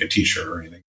to sound like a t-shirt or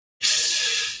anything.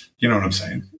 You know what I'm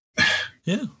saying?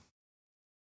 Yeah.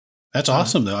 That's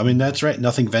awesome, though. I mean, that's right.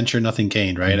 Nothing venture, nothing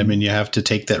gained, right? I mean, you have to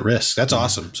take that risk. That's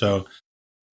awesome. So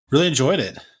really enjoyed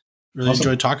it. Really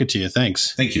enjoyed talking to you.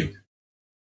 Thanks. Thank you.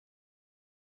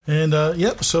 And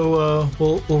so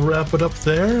we'll wrap it up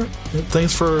there.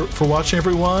 Thanks for watching,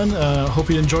 everyone. Hope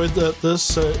you enjoyed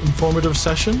this informative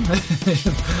session.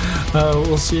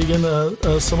 We'll see you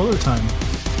again some other time.